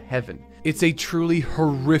gets to heaven. It's a truly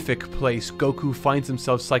horrific place Goku finds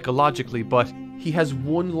himself psychologically, but he has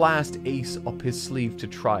one last ace up his sleeve to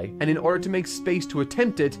try, and in order to make space to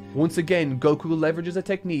attempt it, once again Goku leverages a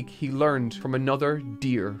technique he learned from another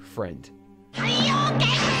dear friend.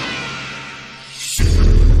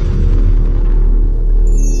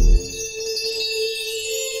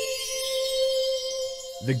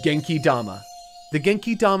 The Genki Dama. The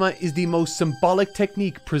Genki Dama is the most symbolic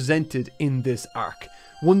technique presented in this arc,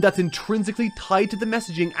 one that's intrinsically tied to the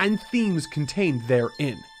messaging and themes contained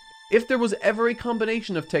therein. If there was ever a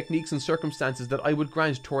combination of techniques and circumstances that I would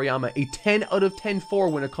grant Toriyama a 10 out of 10 for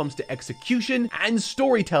when it comes to execution and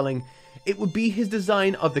storytelling, it would be his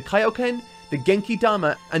design of the Kaioken, the Genki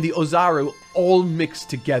Dama, and the Ozaru all mixed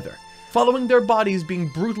together. Following their bodies being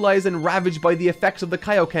brutalized and ravaged by the effects of the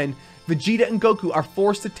Kaioken, Vegeta and Goku are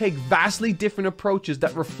forced to take vastly different approaches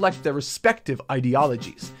that reflect their respective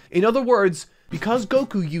ideologies. In other words, because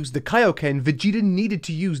Goku used the Kaioken, Vegeta needed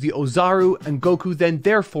to use the Ozaru, and Goku then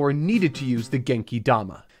therefore needed to use the Genki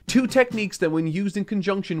Dama. Two techniques that when used in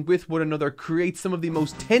conjunction with one another create some of the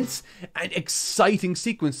most tense and exciting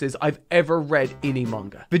sequences I've ever read in a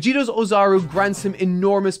manga. Vegeta's Ozaru grants him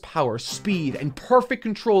enormous power, speed, and perfect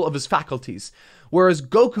control of his faculties, whereas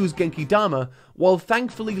Goku's Genki Dama, while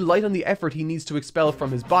thankfully light on the effort he needs to expel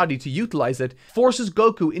from his body to utilize it, forces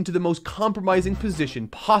Goku into the most compromising position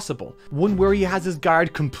possible, one where he has his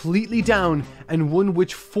guard completely down, and one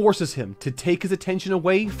which forces him to take his attention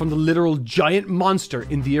away from the literal giant monster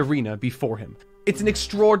in the arena before him. It's an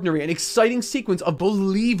extraordinary and exciting sequence of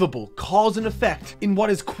believable cause and effect in what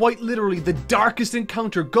is quite literally the darkest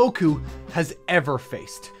encounter Goku has ever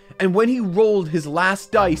faced. And when he rolled his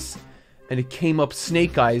last dice, and it came up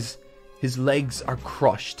Snake Eyes, his legs are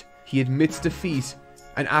crushed. He admits defeat,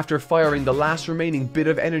 and after firing the last remaining bit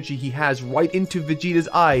of energy he has right into Vegeta's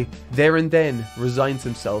eye, there and then resigns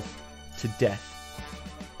himself to death.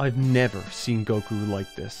 I've never seen Goku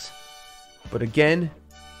like this. But again,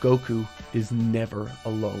 Goku is never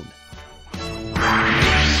alone.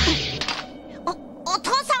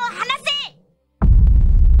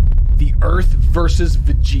 The Earth versus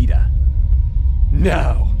Vegeta.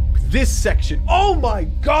 Now, this section, oh my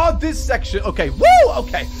god, this section, okay, woo,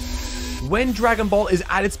 okay. When Dragon Ball is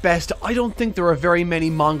at its best, I don't think there are very many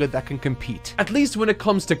manga that can compete. At least when it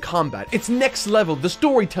comes to combat. It's next level, the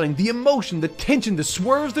storytelling, the emotion, the tension, the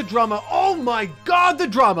swerves, the drama, oh my god, the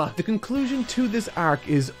drama! The conclusion to this arc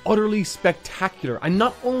is utterly spectacular, and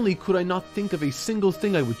not only could I not think of a single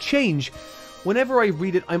thing I would change, whenever I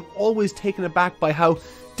read it, I'm always taken aback by how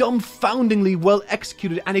dumbfoundingly well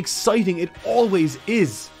executed and exciting it always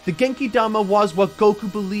is. The Genki Dama was what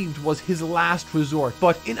Goku believed was his last resort,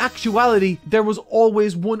 but in actuality, there was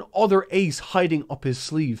always one other ace hiding up his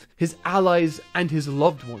sleeve, his allies and his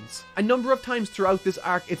loved ones. A number of times throughout this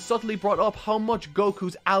arc, it subtly brought up how much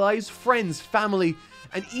Goku's allies, friends, family,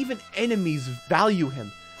 and even enemies value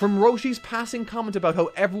him. From Roshi's passing comment about how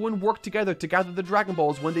everyone worked together to gather the Dragon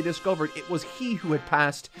Balls when they discovered it was he who had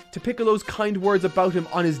passed, to Piccolo's kind words about him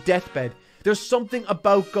on his deathbed, there's something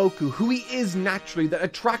about Goku, who he is naturally, that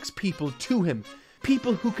attracts people to him.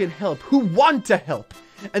 People who can help, who want to help,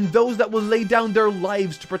 and those that will lay down their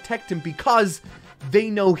lives to protect him because they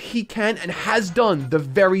know he can and has done the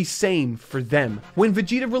very same for them. When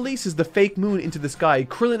Vegeta releases the fake moon into the sky,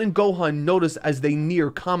 Krillin and Gohan notice as they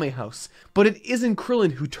near Kame House. But it isn't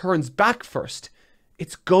Krillin who turns back first.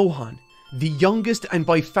 It's Gohan. The youngest and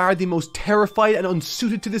by far the most terrified and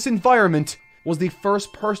unsuited to this environment, was the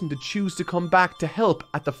first person to choose to come back to help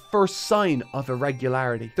at the first sign of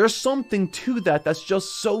irregularity. There's something to that that's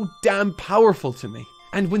just so damn powerful to me.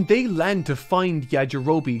 And when they land to find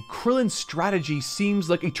Yajirobe, Krillin's strategy seems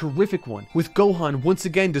like a terrific one. With Gohan, once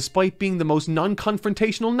again, despite being the most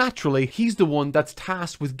non-confrontational naturally, he's the one that's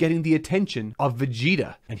tasked with getting the attention of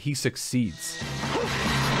Vegeta, and he succeeds.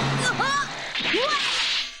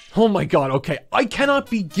 Oh my god, okay, I cannot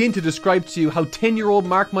begin to describe to you how 10-year-old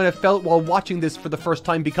Mark might have felt while watching this for the first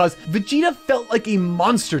time, because Vegeta felt like a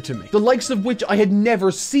monster to me, the likes of which I had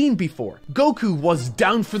never seen before. Goku was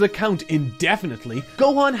down for the count indefinitely.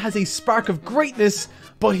 Gohan has a spark of greatness,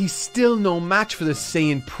 but he's still no match for the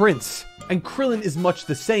Saiyan Prince. And Krillin is much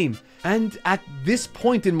the same. And at this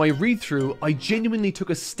point in my read-through, I genuinely took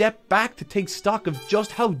a step back to take stock of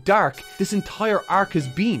just how dark this entire arc has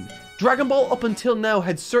been. Dragon Ball up until now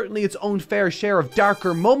had certainly its own fair share of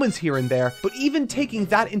darker moments here and there, but even taking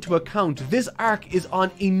that into account, this arc is on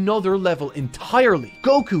another level entirely.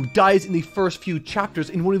 Goku dies in the first few chapters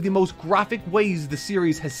in one of the most graphic ways the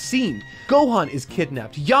series has seen. Gohan is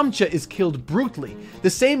kidnapped, Yamcha is killed brutally. The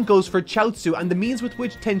same goes for Chaozu, and the means with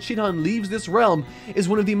which Tenshinhan leaves this realm is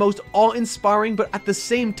one of the most awe-inspiring but at the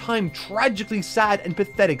same time tragically sad and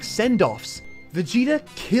pathetic send-offs. Vegeta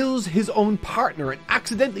kills his own partner and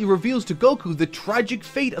accidentally reveals to Goku the tragic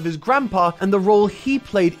fate of his grandpa and the role he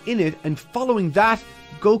played in it, and following that,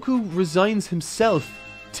 Goku resigns himself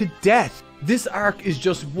to death. This arc is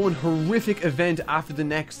just one horrific event after the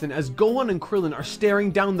next, and as Gohan and Krillin are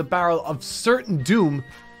staring down the barrel of certain doom,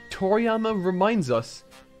 Toriyama reminds us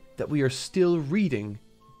that we are still reading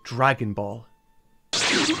Dragon Ball.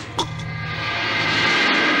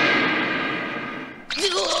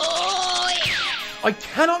 I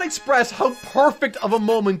cannot express how perfect of a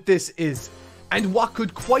moment this is, and what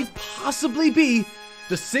could quite possibly be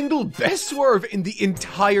the single best swerve in the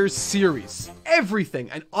entire series.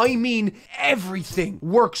 Everything, and I mean everything,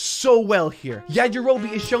 works so well here.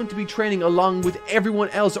 Yajirobe is shown to be training along with everyone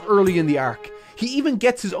else early in the arc. He even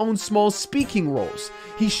gets his own small speaking roles.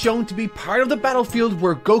 He's shown to be part of the battlefield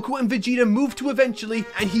where Goku and Vegeta move to eventually,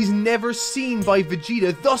 and he's never seen by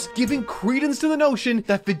Vegeta, thus giving credence to the notion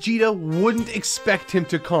that Vegeta wouldn't expect him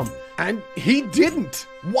to come. And he didn't.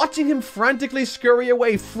 Watching him frantically scurry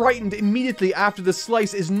away, frightened immediately after the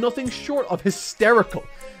slice, is nothing short of hysterical.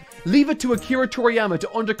 Leave it to Akira Toriyama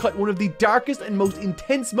to undercut one of the darkest and most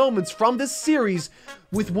intense moments from this series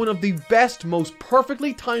with one of the best, most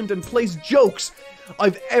perfectly timed and placed jokes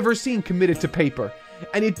I've ever seen committed to paper.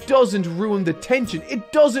 And it doesn't ruin the tension,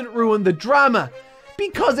 it doesn't ruin the drama,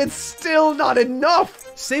 because it's still not enough.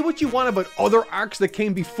 Say what you want about other arcs that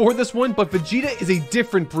came before this one, but Vegeta is a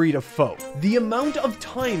different breed of foe. The amount of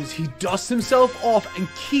times he dusts himself off and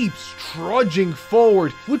keeps trudging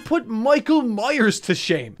forward would put Michael Myers to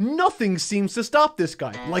shame. Nothing seems to stop this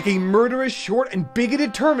guy. Like a murderous, short, and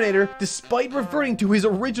bigoted Terminator, despite reverting to his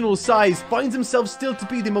original size, finds himself still to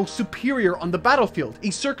be the most superior on the battlefield.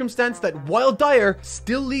 A circumstance that, while dire,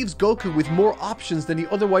 still leaves Goku with more options than he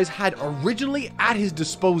otherwise had originally at his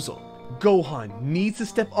disposal. Gohan needs to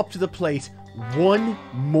step up to the plate one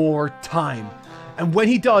more time. And when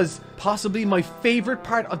he does, possibly my favorite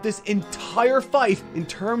part of this entire fight in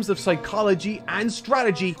terms of psychology and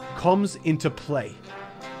strategy comes into play.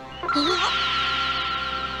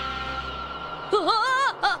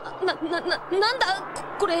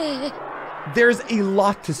 There's a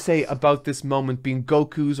lot to say about this moment being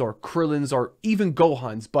Goku's or Krillin's or even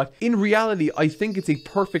Gohan's, but in reality, I think it's a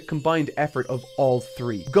perfect combined effort of all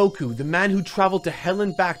three. Goku, the man who traveled to hell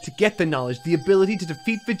and back to get the knowledge, the ability to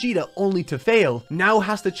defeat Vegeta only to fail, now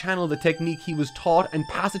has to channel the technique he was taught and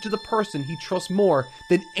pass it to the person he trusts more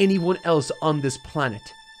than anyone else on this planet.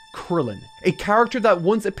 Krillin, a character that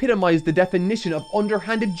once epitomized the definition of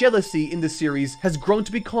underhanded jealousy in the series, has grown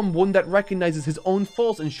to become one that recognizes his own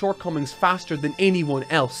faults and shortcomings faster than anyone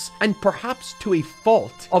else, and perhaps to a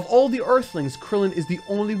fault. Of all the Earthlings, Krillin is the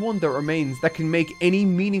only one that remains that can make any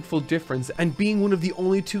meaningful difference, and being one of the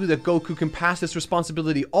only two that Goku can pass this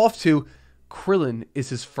responsibility off to, Krillin is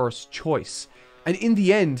his first choice. And in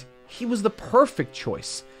the end, he was the perfect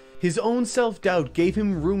choice. His own self-doubt gave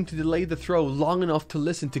him room to delay the throw long enough to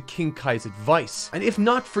listen to King Kai's advice. And if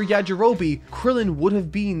not for Yajirobe, Krillin would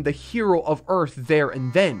have been the hero of Earth there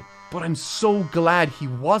and then. But I'm so glad he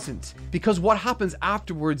wasn't, because what happens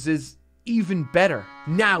afterwards is even better.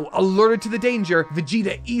 Now, alerted to the danger,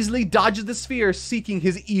 Vegeta easily dodges the sphere, seeking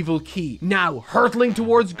his evil key. Now, hurtling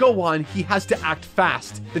towards Gohan, he has to act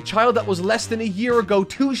fast. The child that was less than a year ago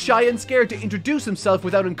too shy and scared to introduce himself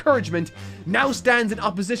without encouragement, now stands in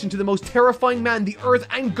opposition to the most terrifying man the Earth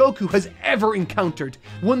and Goku has ever encountered.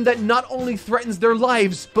 One that not only threatens their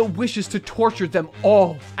lives, but wishes to torture them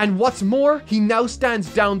all. And what's more, he now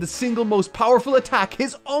stands down the single most powerful attack,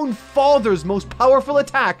 his own father's most powerful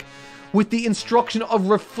attack, with the instruction of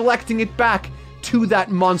reflecting it back to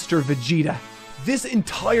that monster Vegeta. This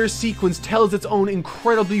entire sequence tells its own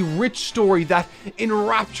incredibly rich story that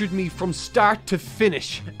enraptured me from start to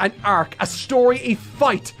finish. An arc, a story, a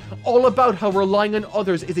fight, all about how relying on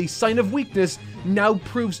others is a sign of weakness, now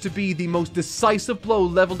proves to be the most decisive blow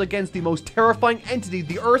leveled against the most terrifying entity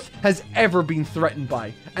the Earth has ever been threatened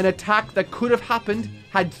by. An attack that could have happened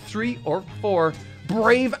had 3 or 4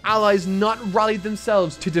 brave allies not rallied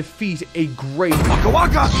themselves to defeat a great... Waka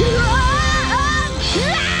waka!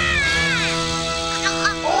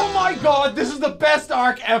 Oh my my god, this is the best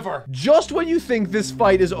arc ever! Just when you think this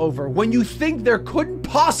fight is over, when you think there couldn't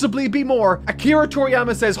possibly be more, Akira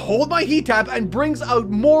Toriyama says, hold my heat tab, and brings out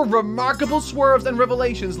more remarkable swerves and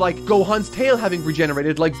revelations like Gohan's tail having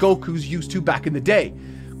regenerated like Goku's used to back in the day.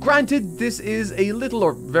 Granted, this is a little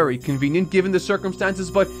or very convenient given the circumstances,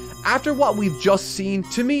 but after what we've just seen,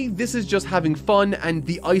 to me, this is just having fun and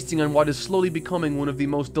the icing on what is slowly becoming one of the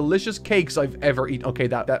most delicious cakes I've ever eaten. Okay,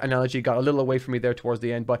 that analogy got a little away from me there towards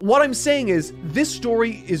the end, but what I'm saying is, this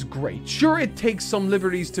story is great. Sure, it takes some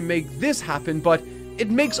liberties to make this happen, but it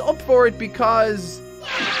makes up for it because...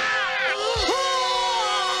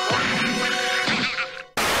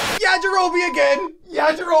 Yajirobe again!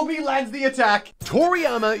 Yajirobe lands the attack.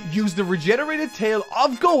 Toriyama used the regenerated tail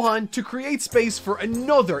of Gohan to create space for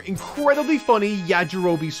another incredibly funny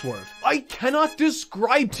Yajirobe swerve. I cannot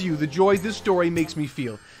describe to you the joy this story makes me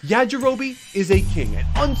feel. Yajirobe is a king, an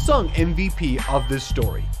unsung MVP of this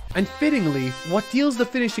story. And fittingly, what deals the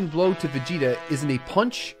finishing blow to Vegeta isn't a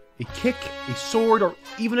punch, a kick, a sword, or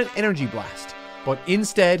even an energy blast, but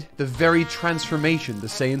instead the very transformation the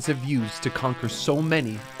Saiyans have used to conquer so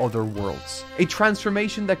many other worlds. A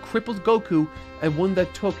transformation that crippled Goku and one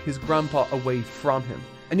that took his grandpa away from him.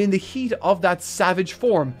 And in the heat of that savage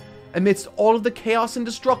form, amidst all of the chaos and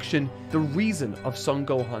destruction, the reason of Son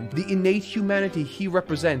Gohan, the innate humanity he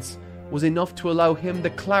represents, was enough to allow him the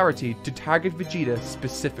clarity to target Vegeta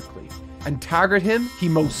specifically. And target him, he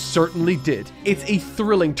most certainly did. It's a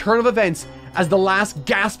thrilling turn of events as the last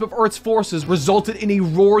gasp of Earth's forces resulted in a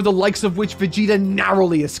roar the likes of which Vegeta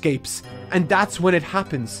narrowly escapes. And that's when it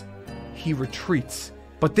happens. He retreats.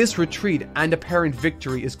 But this retreat and apparent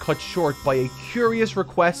victory is cut short by a curious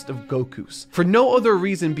request of Goku's. For no other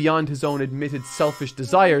reason beyond his own admitted selfish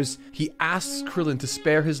desires, he asks Krillin to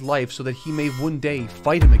spare his life so that he may one day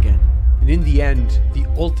fight him again. And in the end, the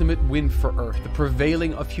ultimate win for Earth, the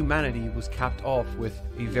prevailing of humanity, was capped off with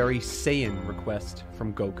a very Saiyan request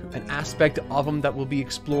from Goku. An aspect of him that will be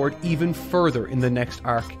explored even further in the next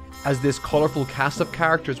arc, as this colorful cast of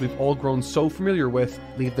characters we've all grown so familiar with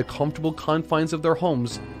leave the comfortable confines of their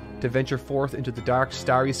homes to venture forth into the dark,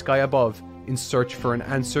 starry sky above in search for an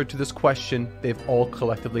answer to this question they've all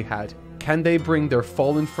collectively had. Can they bring their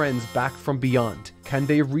fallen friends back from beyond? Can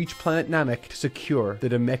they reach planet Namek to secure the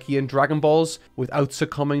Namekian Dragon Balls without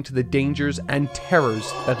succumbing to the dangers and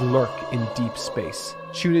terrors that lurk in deep space?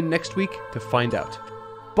 Tune in next week to find out.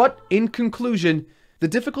 But in conclusion, the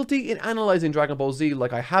difficulty in analyzing Dragon Ball Z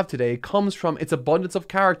like I have today comes from its abundance of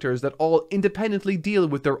characters that all independently deal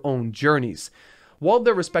with their own journeys. While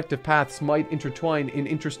their respective paths might intertwine in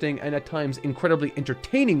interesting and at times incredibly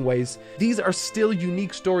entertaining ways, these are still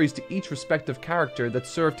unique stories to each respective character that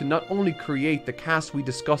serve to not only create the cast we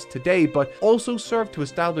discussed today, but also serve to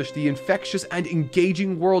establish the infectious and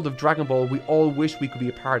engaging world of Dragon Ball we all wish we could be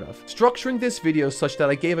a part of. Structuring this video such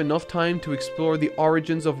that I gave enough time to explore the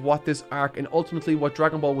origins of what this arc and ultimately what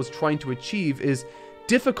Dragon Ball was trying to achieve is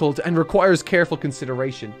difficult and requires careful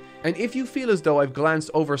consideration. And if you feel as though I've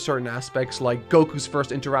glanced over certain aspects like Goku's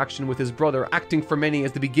first interaction with his brother acting for many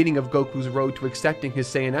as the beginning of Goku's road to accepting his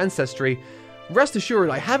Saiyan ancestry, rest assured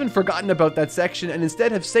I haven't forgotten about that section and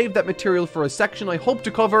instead have saved that material for a section I hope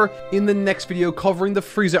to cover in the next video covering the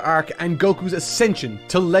Frieza arc and Goku's ascension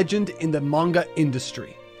to legend in the manga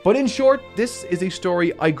industry. But in short, this is a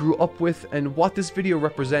story I grew up with, and what this video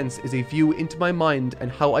represents is a view into my mind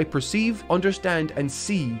and how I perceive, understand, and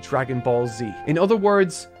see Dragon Ball Z. In other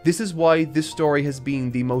words, this is why this story has been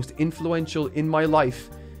the most influential in my life,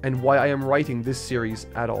 and why I am writing this series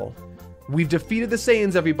at all. We've defeated the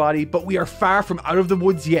Saiyans, everybody, but we are far from out of the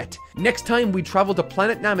woods yet. Next time, we travel to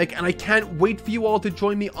planet Namek, and I can't wait for you all to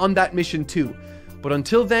join me on that mission too. But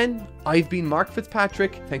until then, I've been Mark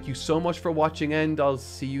Fitzpatrick. Thank you so much for watching, and I'll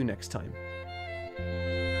see you next time.